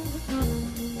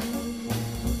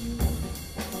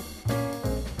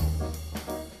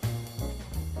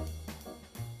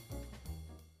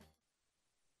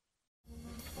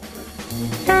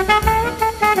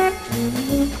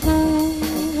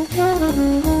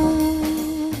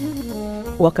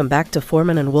 Welcome back to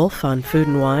Foreman and Wolf on Food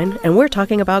and Wine, and we're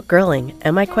talking about grilling.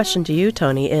 And my question to you,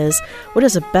 Tony, is what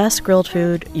is the best grilled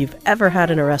food you've ever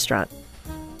had in a restaurant?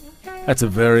 That's a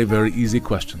very, very easy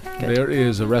question. Good. There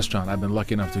is a restaurant I've been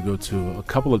lucky enough to go to a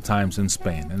couple of times in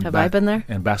Spain. Have I been there?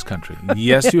 In Basque Country.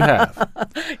 Yes, you have.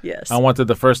 Yes. I went there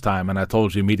the first time, and I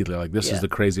told you immediately, this is the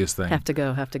craziest thing. Have to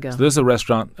go. So there's a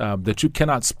restaurant that you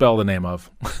cannot spell the name of,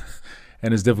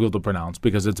 and it's difficult to pronounce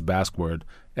because it's a Basque word,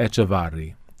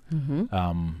 Etxebarri.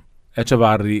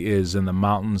 Etxebarri is in the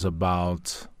mountains or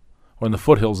in the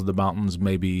foothills of the mountains,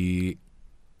 maybe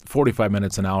 45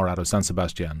 minutes an hour out of San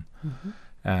Sebastian.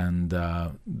 And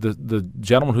the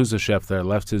gentleman who's the chef there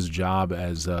left his job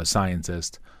as a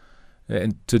scientist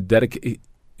and to dedicate.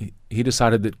 He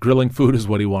decided that grilling food is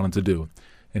what he wanted to do,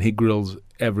 and he grills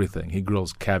everything. He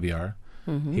grills caviar.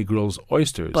 He grills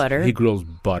oysters. Butter. He grills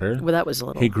butter. Well, that was a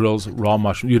little. He grills raw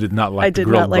mushroom. You did not like I the did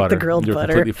grilled not like butter. the grilled You're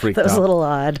butter. completely freaked That was out. a little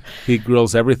odd. He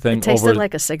grills everything It tasted over.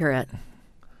 like a cigarette.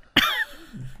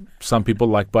 Some people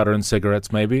like butter and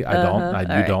cigarettes. Maybe I don't.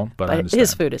 You don't, but I understand.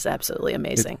 His food is absolutely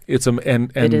amazing.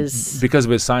 And It is because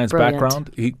of his science brilliant.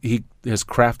 background, he has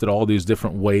crafted all these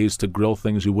different ways to grill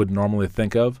things you wouldn't normally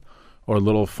think of, or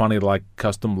little funny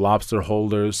custom lobster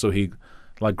holders. So he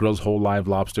grills whole live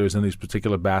lobsters in these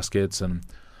particular baskets, and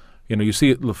you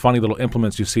see the funny little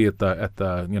implements you see at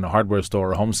the hardware store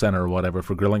or home center or whatever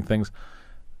for grilling things.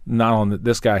 Not only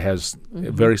this guy has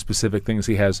very specific things.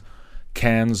 He has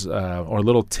cans or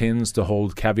little tins to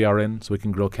hold caviar in, so we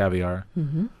can grill caviar.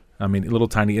 I mean, little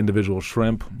tiny individual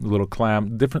shrimp, little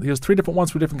clam. He has 3 different ones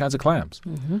for different kinds of clams.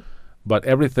 But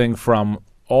everything from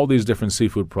all these different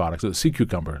seafood products. The sea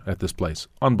cucumber at this place,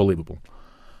 unbelievable.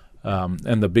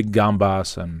 And the big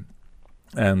gambas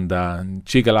and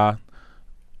chigala,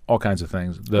 all kinds of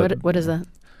things. What is that?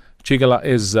 Chigala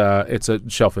is it's a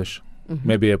shellfish,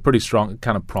 maybe a pretty strong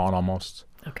kind of prawn almost.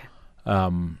 Okay.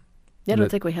 I don't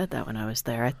think we had that when I was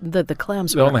there. The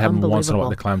clams were They only have them unbelievable. once in a while.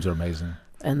 The clams are amazing.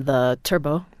 And the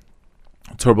turbo.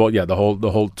 Yeah, the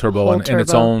whole turbo in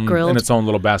its own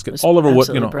little basket, all over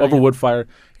over wood fire. And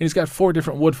he's got 4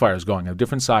 different wood fires going of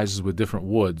different sizes with different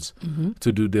woods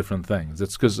to do different things.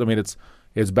 It's because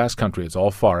it's Basque Country. It's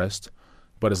all forest,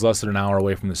 but it's less than an hour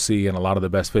away from the sea and a lot of the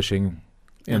best fishing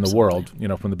in the world.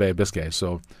 From the Bay of Biscay.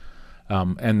 So,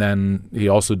 and then he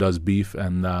also does beef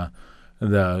and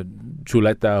the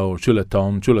chuleta or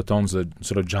chuletón. Chuletón's the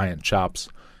sort of giant chops.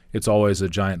 It's always a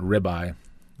giant ribeye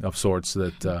of sorts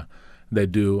that they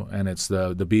do, and it's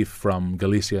the beef from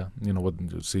Galicia. What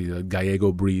you see, a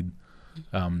Gallego breed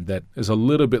that is a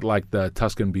little bit like the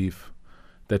Tuscan beef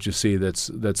that you see.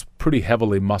 That's pretty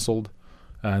heavily muscled,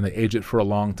 and they age it for a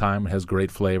long time. It has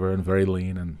great flavor and very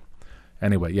lean. And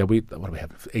anyway, what do we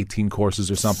have? 18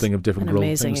 courses or something of different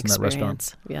grilled things in that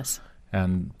restaurant. Yes.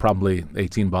 And probably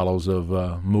 18 bottles of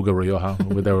Muga Rioja.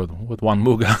 We're there with Juan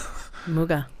Muga.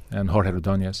 Muga. And Jorge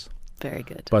Ordóñez. Very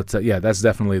good. But that's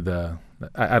definitely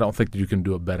I don't think that you can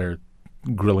do a better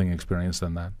grilling experience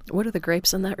than that. What are the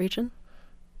grapes in that region?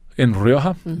 In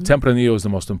Rioja, Tempranillo is the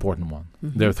most important one.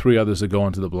 There are 3 others that go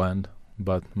into the blend,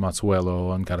 but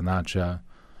Mazuelo and Garnacha.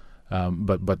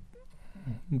 But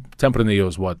Tempranillo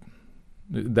is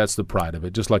that's the pride of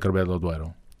it, just like Ribera del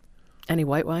Duero. Any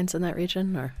white wines in that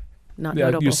region, or not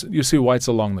Yeah, notable? you see whites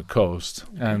along the coast,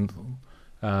 and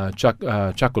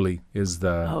Chacoli is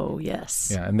the... Oh,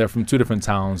 yes. Yeah, and they're from 2 different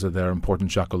towns that they're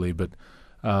important Chacoli, but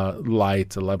light,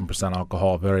 11%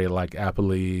 alcohol, very like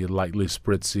appley, lightly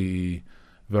spritzy,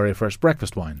 very fresh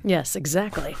breakfast wine. Yes,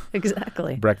 exactly.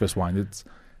 Exactly. Breakfast wine. It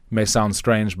may sound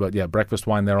strange, but yeah, breakfast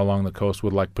wine there along the coast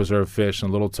with like preserved fish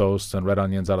and little toast and red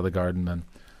onions out of the garden, and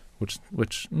which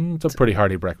it's a pretty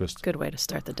hearty breakfast. Good way to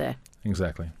start the day.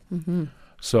 Exactly. Mm-hmm.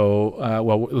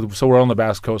 So, so we're on the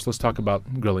Basque Coast. Let's talk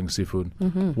about grilling seafood.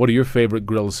 Mm-hmm. What are your favorite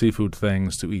grilled seafood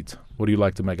things to eat? What do you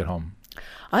like to make at home?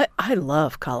 I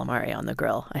love calamari on the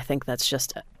grill. I think that's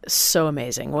just so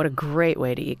amazing. What a great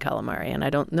way to eat calamari, and I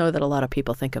don't know that a lot of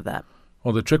people think of that.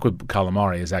 Well, the trick with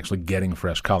calamari is actually getting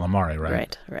fresh calamari,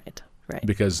 right? Right.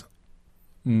 Because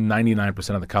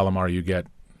 99% of the calamari you get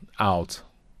out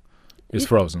is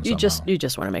frozen somehow. You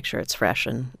just want to make sure it's fresh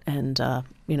and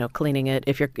cleaning it.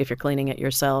 If you're cleaning it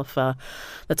yourself,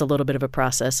 that's a little bit of a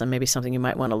process and maybe something you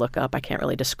might want to look up. I can't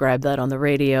really describe that on the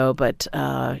radio, but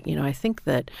I think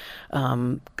that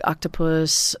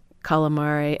octopus,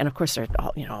 calamari, and of course there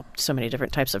are so many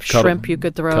different types of shrimp you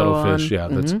could throw on. Cuttlefish, yeah.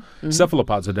 Mm-hmm.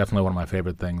 Cephalopods are definitely one of my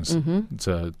favorite things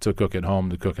to cook at home,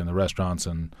 to cook in the restaurants,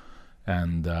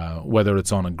 and whether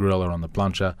it's on a grill or on the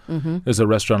plancha. Mm-hmm. There's a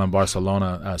restaurant in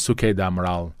Barcelona, Suque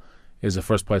d'Amaral, is the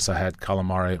first place I had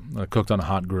calamari cooked on a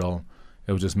hot grill.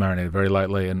 It was just marinated very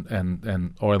lightly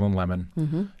and oil and lemon.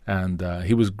 Mm-hmm. And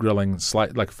he was grilling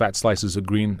like fat slices of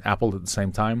green apple at the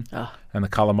same time. Oh. And the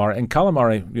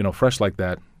calamari, fresh like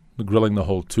that, grilling the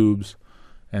whole tubes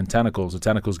and tentacles. The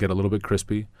tentacles get a little bit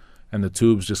crispy, and the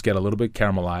tubes just get a little bit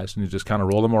caramelized, and you just kind of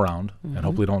roll them around and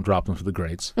hopefully don't drop them through the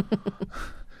grates.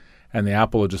 And the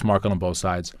apple will just mark on both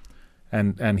sides.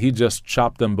 And he just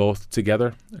chopped them both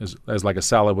together as like a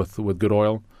salad with good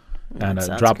oil and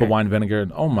a drop of wine vinegar.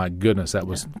 And oh, my goodness, that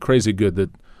was crazy good.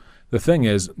 The thing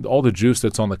is, all the juice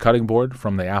that's on the cutting board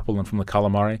from the apple and from the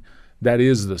calamari, that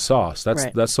is the sauce.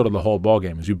 That's sort of the whole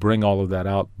ballgame, is you bring all of that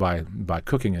out by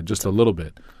cooking it just a little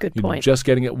bit. Good point. You're just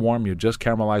getting it warm. You're just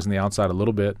caramelizing the outside a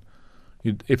little bit.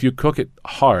 If you cook it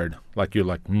hard, like you're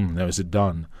like, is it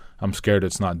done? I'm scared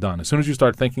it's not done. As soon as you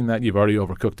start thinking that, you've already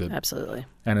overcooked it. Absolutely.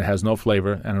 And it has no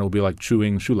flavor, and it'll be like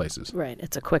chewing shoelaces. Right.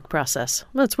 It's a quick process.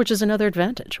 Which is another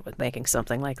advantage with making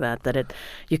something like that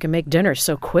you can make dinner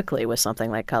so quickly with something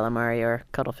like calamari or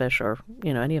cuttlefish or,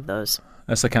 any of those.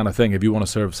 That's the kind of thing. If you want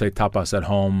to serve, say, tapas at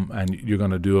home, and you're going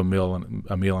to do a meal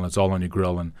and it's all on your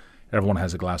grill, and everyone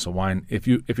has a glass of wine. If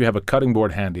you have a cutting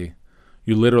board handy,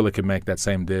 you literally can make that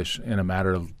same dish in a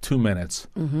matter of 2 minutes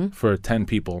for 10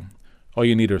 people. All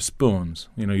you need are spoons.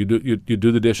 You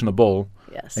do the dish in a bowl,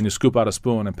 and you scoop out a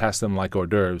spoon and pass them like hors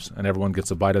d'oeuvres, and everyone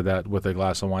gets a bite of that with a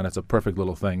glass of wine. That's a perfect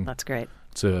little thing. That's great.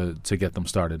 To get them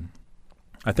started.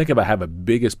 I think if I have a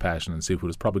biggest passion in seafood,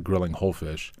 it's probably grilling whole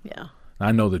fish. Yeah.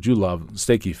 I know that you love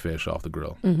steaky fish off the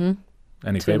grill. Mm-hmm.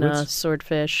 Any Tuna, favorites?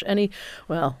 Swordfish,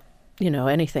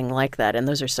 anything like that. And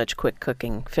those are such quick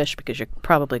cooking fish because you're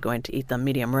probably going to eat them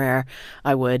medium rare.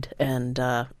 I would, and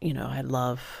I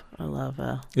love.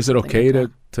 Is it okay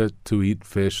to eat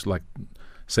fish like,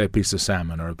 say, a piece of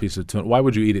salmon or a piece of tuna? Why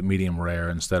would you eat it medium rare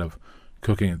instead of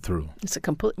cooking it through? It's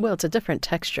a different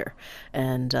texture,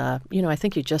 and I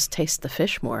think you just taste the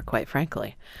fish more, quite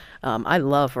frankly. I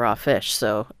love raw fish,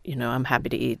 so I'm happy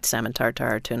to eat salmon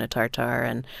tartare, tuna tartare,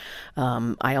 and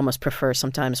I almost prefer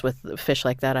sometimes with fish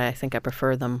like that. I think I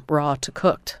prefer them raw to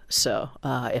cooked. So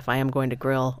if I am going to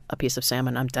grill a piece of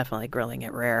salmon, I'm definitely grilling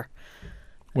it rare.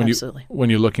 Absolutely. When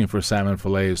you're looking for salmon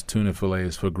fillets, tuna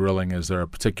fillets for grilling, is there a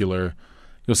particular?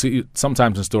 You'll see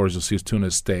sometimes in stores you'll see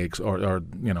tuna steaks or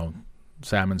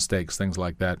salmon steaks, things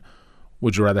like that.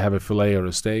 Would you rather have a fillet or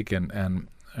a steak, and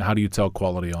how do you tell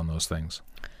quality on those things?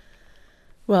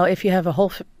 Well, if you have a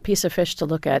whole piece of fish to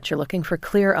look at, you're looking for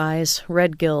clear eyes,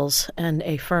 red gills, and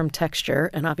a firm texture,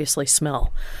 and obviously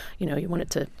smell. You want it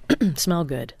to smell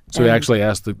good. So you actually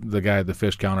asked the guy at the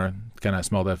fish counter, can I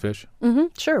smell that fish? Mm-hmm.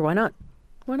 Sure, why not?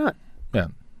 Yeah.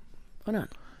 Why not?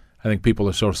 I think people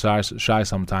are so shy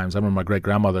sometimes. I remember my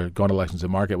great-grandmother going to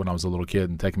Lexington Market when I was a little kid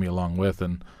and taking me along with,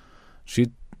 and she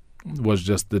was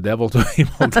just the devil to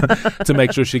people to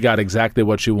make sure she got exactly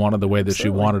what she wanted, the way that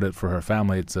Absolutely. She wanted it for her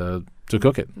family to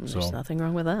cook it. There's nothing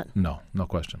wrong with that. No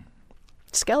question.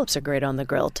 Scallops are great on the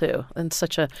grill too, and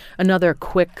such another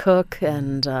quick cook.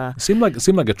 And seemed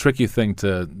like a tricky thing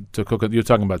to cook. You're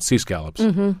talking about sea scallops.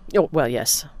 Mm-hmm. Oh, well,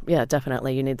 yes, yeah,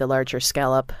 definitely. You need the larger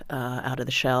scallop out of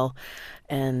the shell,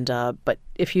 and but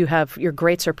if you have your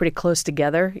grates are pretty close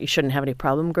together, you shouldn't have any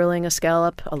problem grilling a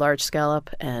large scallop.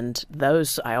 And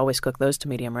those I always cook those to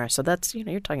medium rare. So that's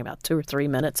you're talking about 2 or 3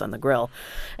 minutes on the grill,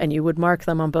 and you would mark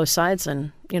them on both sides,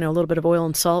 and a little bit of oil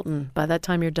and salt, and by that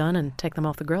time you're done, and take them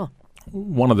off the grill.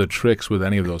 One of the tricks with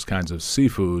any of those kinds of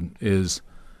seafood is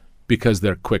because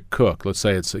they're quick cook. Let's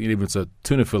say even if it's a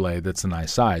tuna fillet that's a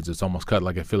nice size, it's almost cut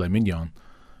like a filet mignon.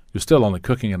 You're still only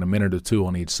cooking it a minute or two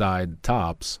on each side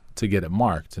tops to get it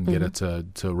marked and get it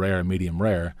to rare and medium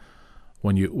rare.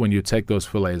 When you take those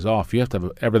fillets off, you have to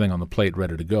have everything on the plate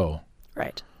ready to go.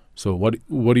 Right. So what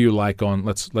do you like on?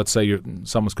 Let's say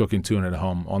someone's cooking tuna at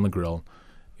home on the grill.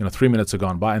 3 minutes have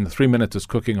gone by, and the 3 minutes is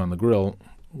cooking on the grill.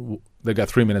 They've got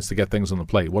 3 minutes to get things on the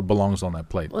plate. What belongs on that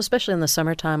plate? Well, especially in the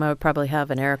summertime, I would probably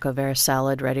have an haricot vert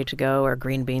salad ready to go, or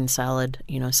green bean salad,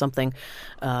 something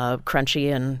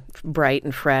crunchy and bright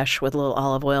and fresh with a little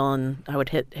olive oil, and I would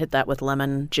hit that with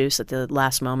lemon juice at the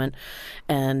last moment.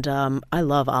 And I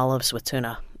love olives with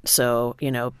tuna. So,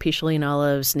 Picholine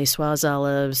olives, Niçoise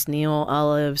olives, Nyon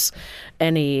olives,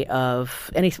 any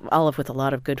olive with a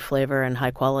lot of good flavor and high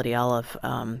quality olive.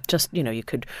 You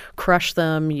could crush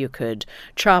them, you could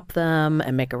chop them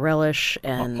and make a relish.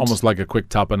 And almost like a quick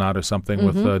tapenade or something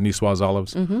with Niçoise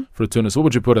olives for tuna. So what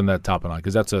would you put in that tapenade?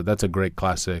 Because that's a great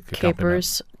classic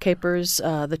capers,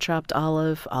 the chopped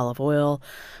olive oil,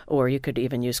 or you could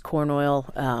even use corn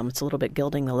oil. It's a little bit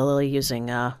gilding the lily using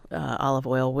olive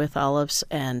oil with olives.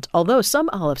 And although some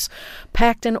olives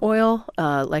packed in oil,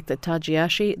 like the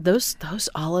Tagiashi, those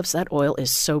olives, that oil is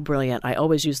so brilliant. I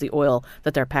always use the oil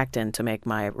that they're packed in to make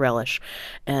my relish.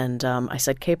 And I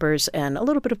said capers and a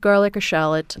little bit of garlic or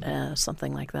shallot,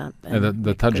 something like that. And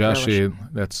the Tagiashi,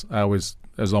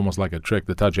 is almost like a trick.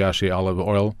 The Tagiashi olive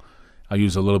oil, I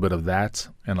use a little bit of that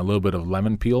and a little bit of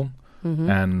lemon peel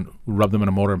and rub them in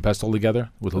a mortar and pestle together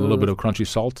with a little bit of crunchy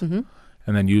salt, and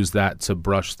then use that to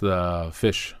brush the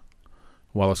fish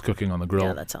while it's cooking on the grill.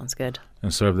 Yeah, that sounds good.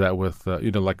 And serve that with,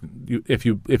 if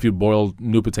you boil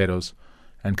new potatoes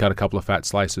and cut a couple of fat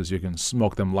slices, you can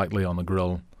smoke them lightly on the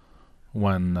grill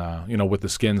when, with the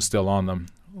skin still on them,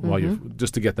 while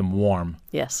just to get them warm.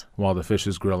 Yes. While the fish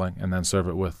is grilling, and then serve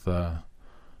it with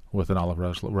an olive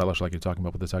relish like you're talking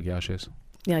about with the Tagiashis.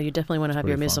 Yeah, you definitely want to have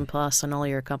your mise en place and all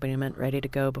your accompaniment ready to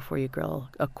go before you grill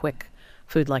a quick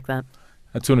food like that.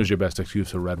 And tuna is your best excuse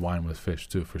for red wine with fish,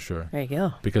 too, for sure. There you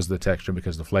go. Because of the texture,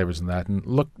 because of the flavors and that. And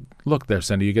look there,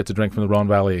 Cindy, you get to drink from the Rhone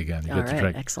Valley again. You get to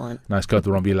drink excellent. Nice Côte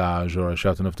de Rhone Village or a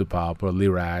Châteauneuf-du-Pape or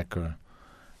Lirac or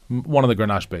one of the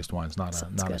Grenache-based wines, not a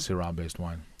Syrah-based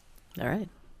wine. All right.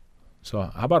 So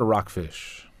how about a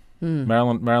rockfish?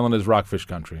 Maryland is rockfish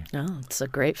country. Oh, it's a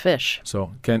great fish.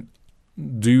 So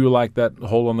do you like that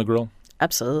hole on the grill?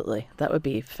 Absolutely, that would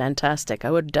be fantastic. I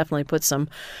would definitely put some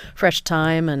fresh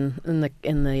thyme in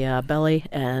the belly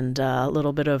and a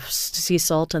little bit of sea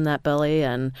salt in that belly,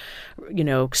 and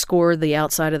score the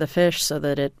outside of the fish so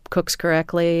that it cooks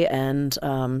correctly. And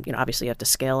obviously you have to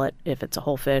scale it if it's a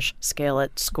whole fish. Scale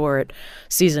it, score it,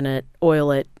 season it,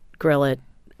 oil it, grill it,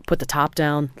 put the top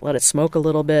down, let it smoke a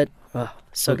little bit. Oh,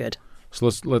 so good. So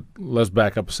let's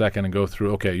back up a second and go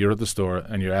through. Okay, you're at the store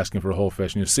and you're asking for a whole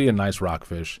fish, and you see a nice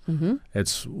rockfish.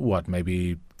 It's what,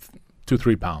 maybe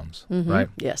 2-3 pounds, right?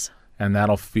 Yes. And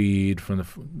that'll feed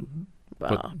from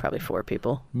probably 4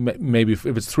 people. Maybe if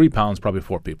it's 3 pounds, probably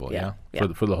 4 people. Yeah.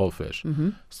 For the whole fish.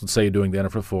 So let's say you're doing dinner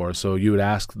for 4. So you would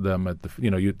ask them at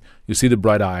you see the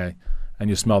bright eye. And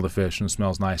you smell the fish, and it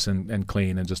smells nice and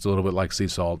clean and just a little bit like sea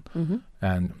salt.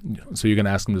 And so you're going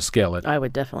to ask them to scale it. I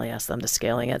would definitely ask them to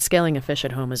scaling it. Scaling a fish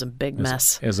at home is a big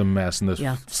mess. Is a mess, and there's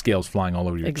scales flying all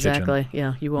over your kitchen. Exactly,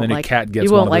 yeah. You won't then like. Then a cat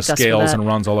gets one of the scales and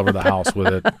runs all over the house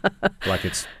with it like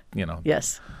it's,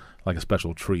 yes, like a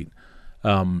special treat.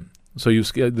 So you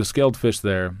the scaled fish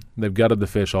there, they've gutted the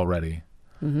fish already,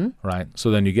 right? So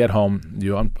then you get home,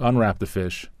 you unwrap the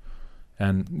fish.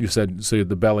 And you said,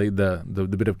 the belly, the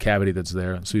bit of cavity that's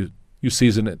there, so you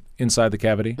season it inside the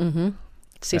cavity?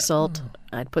 Sea salt.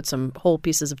 I'd put some whole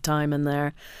pieces of thyme in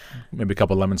there. Maybe a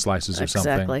couple lemon slices or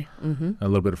something. Exactly. A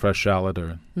little bit of fresh shallot.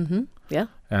 Yeah.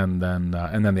 And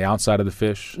then the outside of the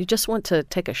fish. You just want to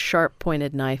take a sharp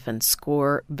pointed knife and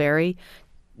score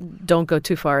don't go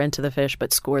too far into the fish,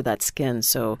 but score that skin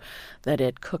so that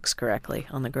it cooks correctly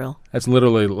on the grill. That's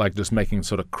literally like just making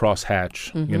sort of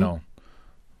cross-hatch,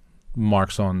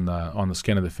 marks on the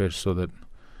skin of the fish so that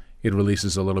it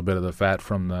releases a little bit of the fat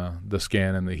from the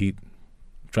skin, and the heat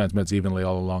transmits evenly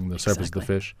all along the surface of the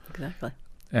fish. Exactly.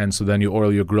 And so then you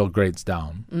oil your grill grates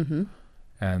down.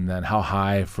 And then how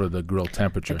high for the grill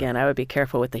temperature? Again, I would be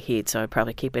careful with the heat, so I'd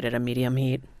probably keep it at a medium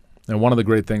heat. And one of the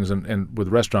great things with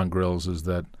restaurant grills is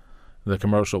that the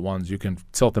commercial ones, you can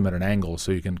tilt them at an angle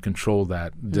so you can control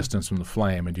that distance from the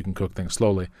flame, and you can cook things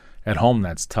slowly. At home,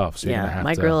 that's tough. So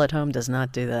my grill at home does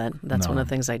not do that. That's one of the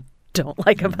things I don't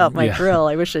like about my grill.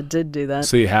 I wish it did do that.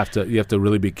 So you have to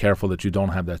really be careful that you don't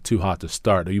have that too hot to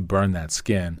start, or you burn that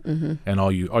skin, and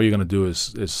all you're going to do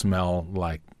is smell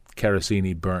like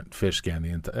kerosene burnt fish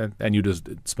skin, and you just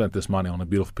spent this money on a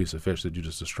beautiful piece of fish that you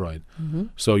just destroyed.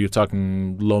 So you're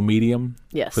talking low medium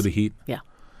for the heat,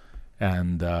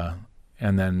 and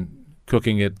then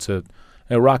cooking it to.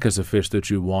 A rock is a fish that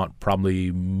you want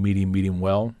probably medium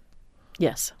well.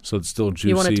 Yes. So it's still juicy.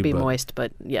 You want it to be moist,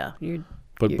 but yeah,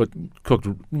 but cooked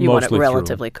mostly through. You want it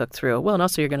relatively cooked through. Well, and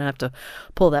also you're going to have to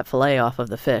pull that fillet off of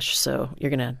the fish, so you're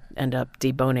going to end up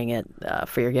deboning it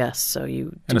for your guests. So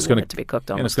you want it to be cooked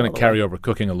almost and it's going to carry over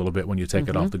cooking a little bit when you take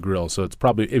it off the grill. So it's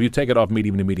probably, if you take it off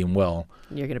medium to medium well,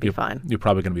 you're going to be fine. You're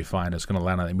probably going to be fine. It's going to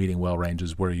land on that medium well range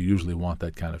is where you usually want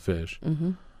that kind of fish.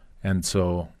 And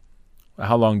so,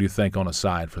 how long do you think on a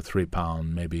side for 3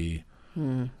 pound? Maybe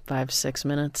 5-6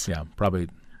 minutes. Yeah, probably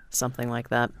something like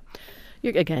that.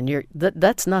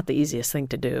 That's not the easiest thing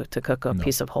to do, to cook a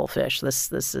piece of whole fish.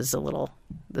 This is a little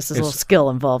skill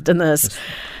involved in this,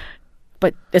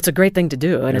 but it's a great thing to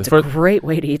do, and it's a great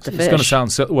way to eat the fish. It's going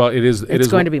to sound it is. It's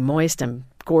going to be moist and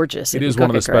gorgeous. It is one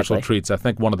of the special treats. I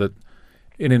think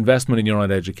an investment in your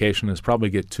own education is probably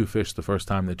get 2 fish the first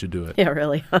time that you do it. Yeah,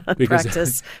 really. Because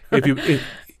practice.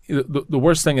 The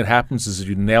worst thing that happens is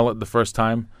you nail it the first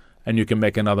time, and you can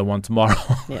make another one tomorrow.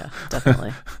 Yeah,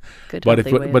 definitely. Good. But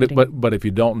if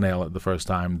you don't nail it the first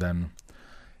time, then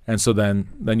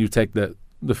you take the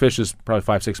fish is probably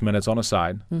 5-6 minutes on a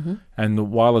side,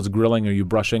 and while it's grilling, are you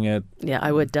brushing it? Yeah,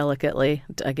 I would delicately.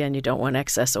 Again, you don't want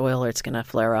excess oil, or it's going to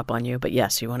flare up on you. But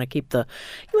yes, you want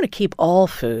to keep all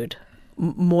food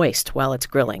moist while it's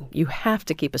grilling. You have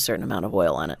to keep a certain amount of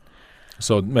oil on it.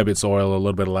 So maybe it's oil, a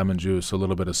little bit of lemon juice, a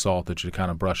little bit of salt that you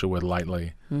kind of brush it with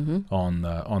lightly on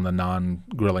the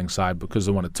non-grilling side, because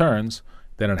when it turns,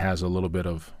 then it has a little bit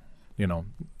of,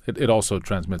 it also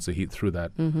transmits the heat through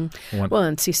that. Well,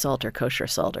 and sea salt or kosher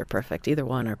salt are perfect. Either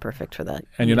one are perfect for that.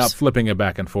 And you're not flipping it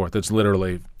back and forth. It's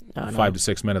literally 5 to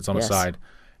 6 minutes on a side,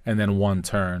 and then one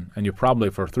turn. And you're probably,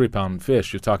 for a 3 pound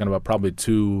fish, you're talking about probably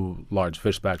 2 large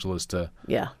fish spatulas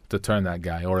to turn that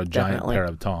guy, or a giant pair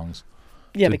of tongs.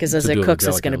 Yeah, because as it cooks,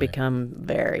 it's going to become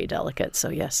very delicate. So,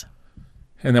 yes.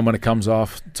 And then when it comes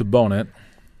off to bone it,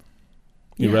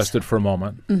 you rest it for a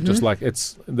moment. Just like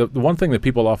it's the one thing that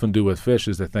people often do with fish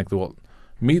is they think,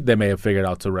 meat they may have figured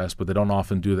out to rest, but they don't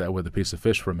often do that with a piece of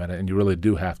fish for a minute. And you really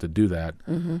do have to do that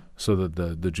so that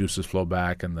the juices flow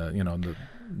back and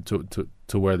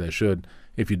to where they should.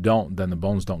 If you don't, then the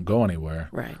bones don't go anywhere.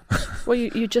 Right. Well,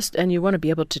 you want to be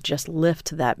able to just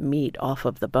lift that meat off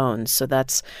of the bones. So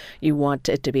you want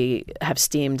it to have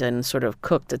steamed and sort of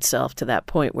cooked itself to that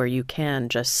point where you can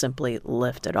just simply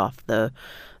lift it off the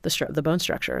bone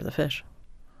structure of the fish.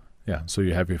 Yeah. So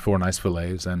you have your 4 nice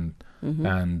fillets and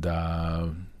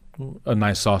a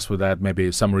nice sauce with that.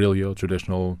 Maybe some Riglio,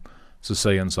 traditional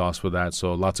Sicilian sauce with that.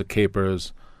 So lots of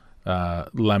capers,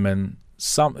 lemon.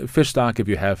 Some fish stock, if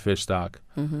you have fish stock,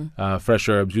 fresh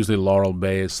herbs. Usually laurel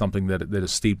bay is something that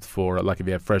is steeped for, like if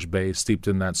you have fresh bay, steeped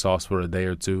in that sauce for a day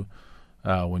or two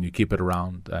when you keep it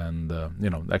around, and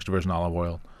extra virgin olive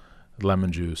oil,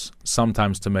 lemon juice,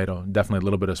 sometimes tomato, definitely a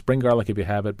little bit of spring garlic if you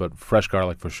have it, but fresh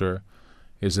garlic for sure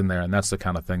is in there, and that's the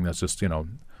kind of thing that's just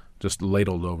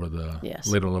ladled over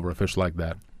a fish like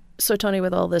that. So Tony,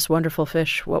 with all this wonderful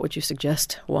fish, what would you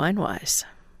suggest wine-wise?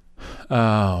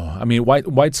 I mean,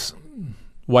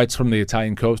 whites from the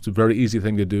Italian coast, a very easy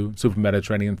thing to do, super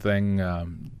Mediterranean thing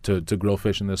to grill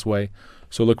fish in this way.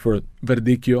 So look for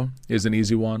Verdicchio is an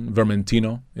easy one.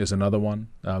 Vermentino is another one.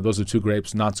 Those are 2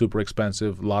 grapes, not super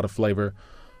expensive, a lot of flavor.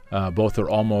 Both are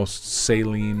almost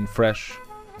saline fresh.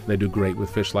 They do great with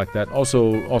fish like that.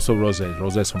 Also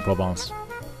rosés from Provence,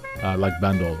 like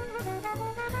Bandol.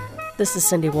 This is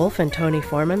Cindy Wolf and Tony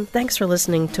Foreman. Thanks for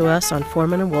listening to us on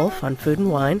Foreman and Wolf on Food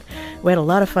and Wine. We had a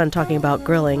lot of fun talking about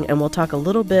grilling, and we'll talk a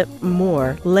little bit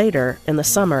more later in the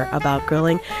summer about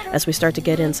grilling as we start to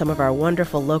get in some of our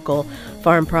wonderful local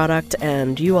farm product,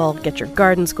 and you all get your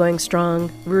gardens going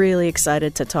strong. Really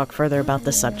excited to talk further about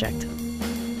this subject.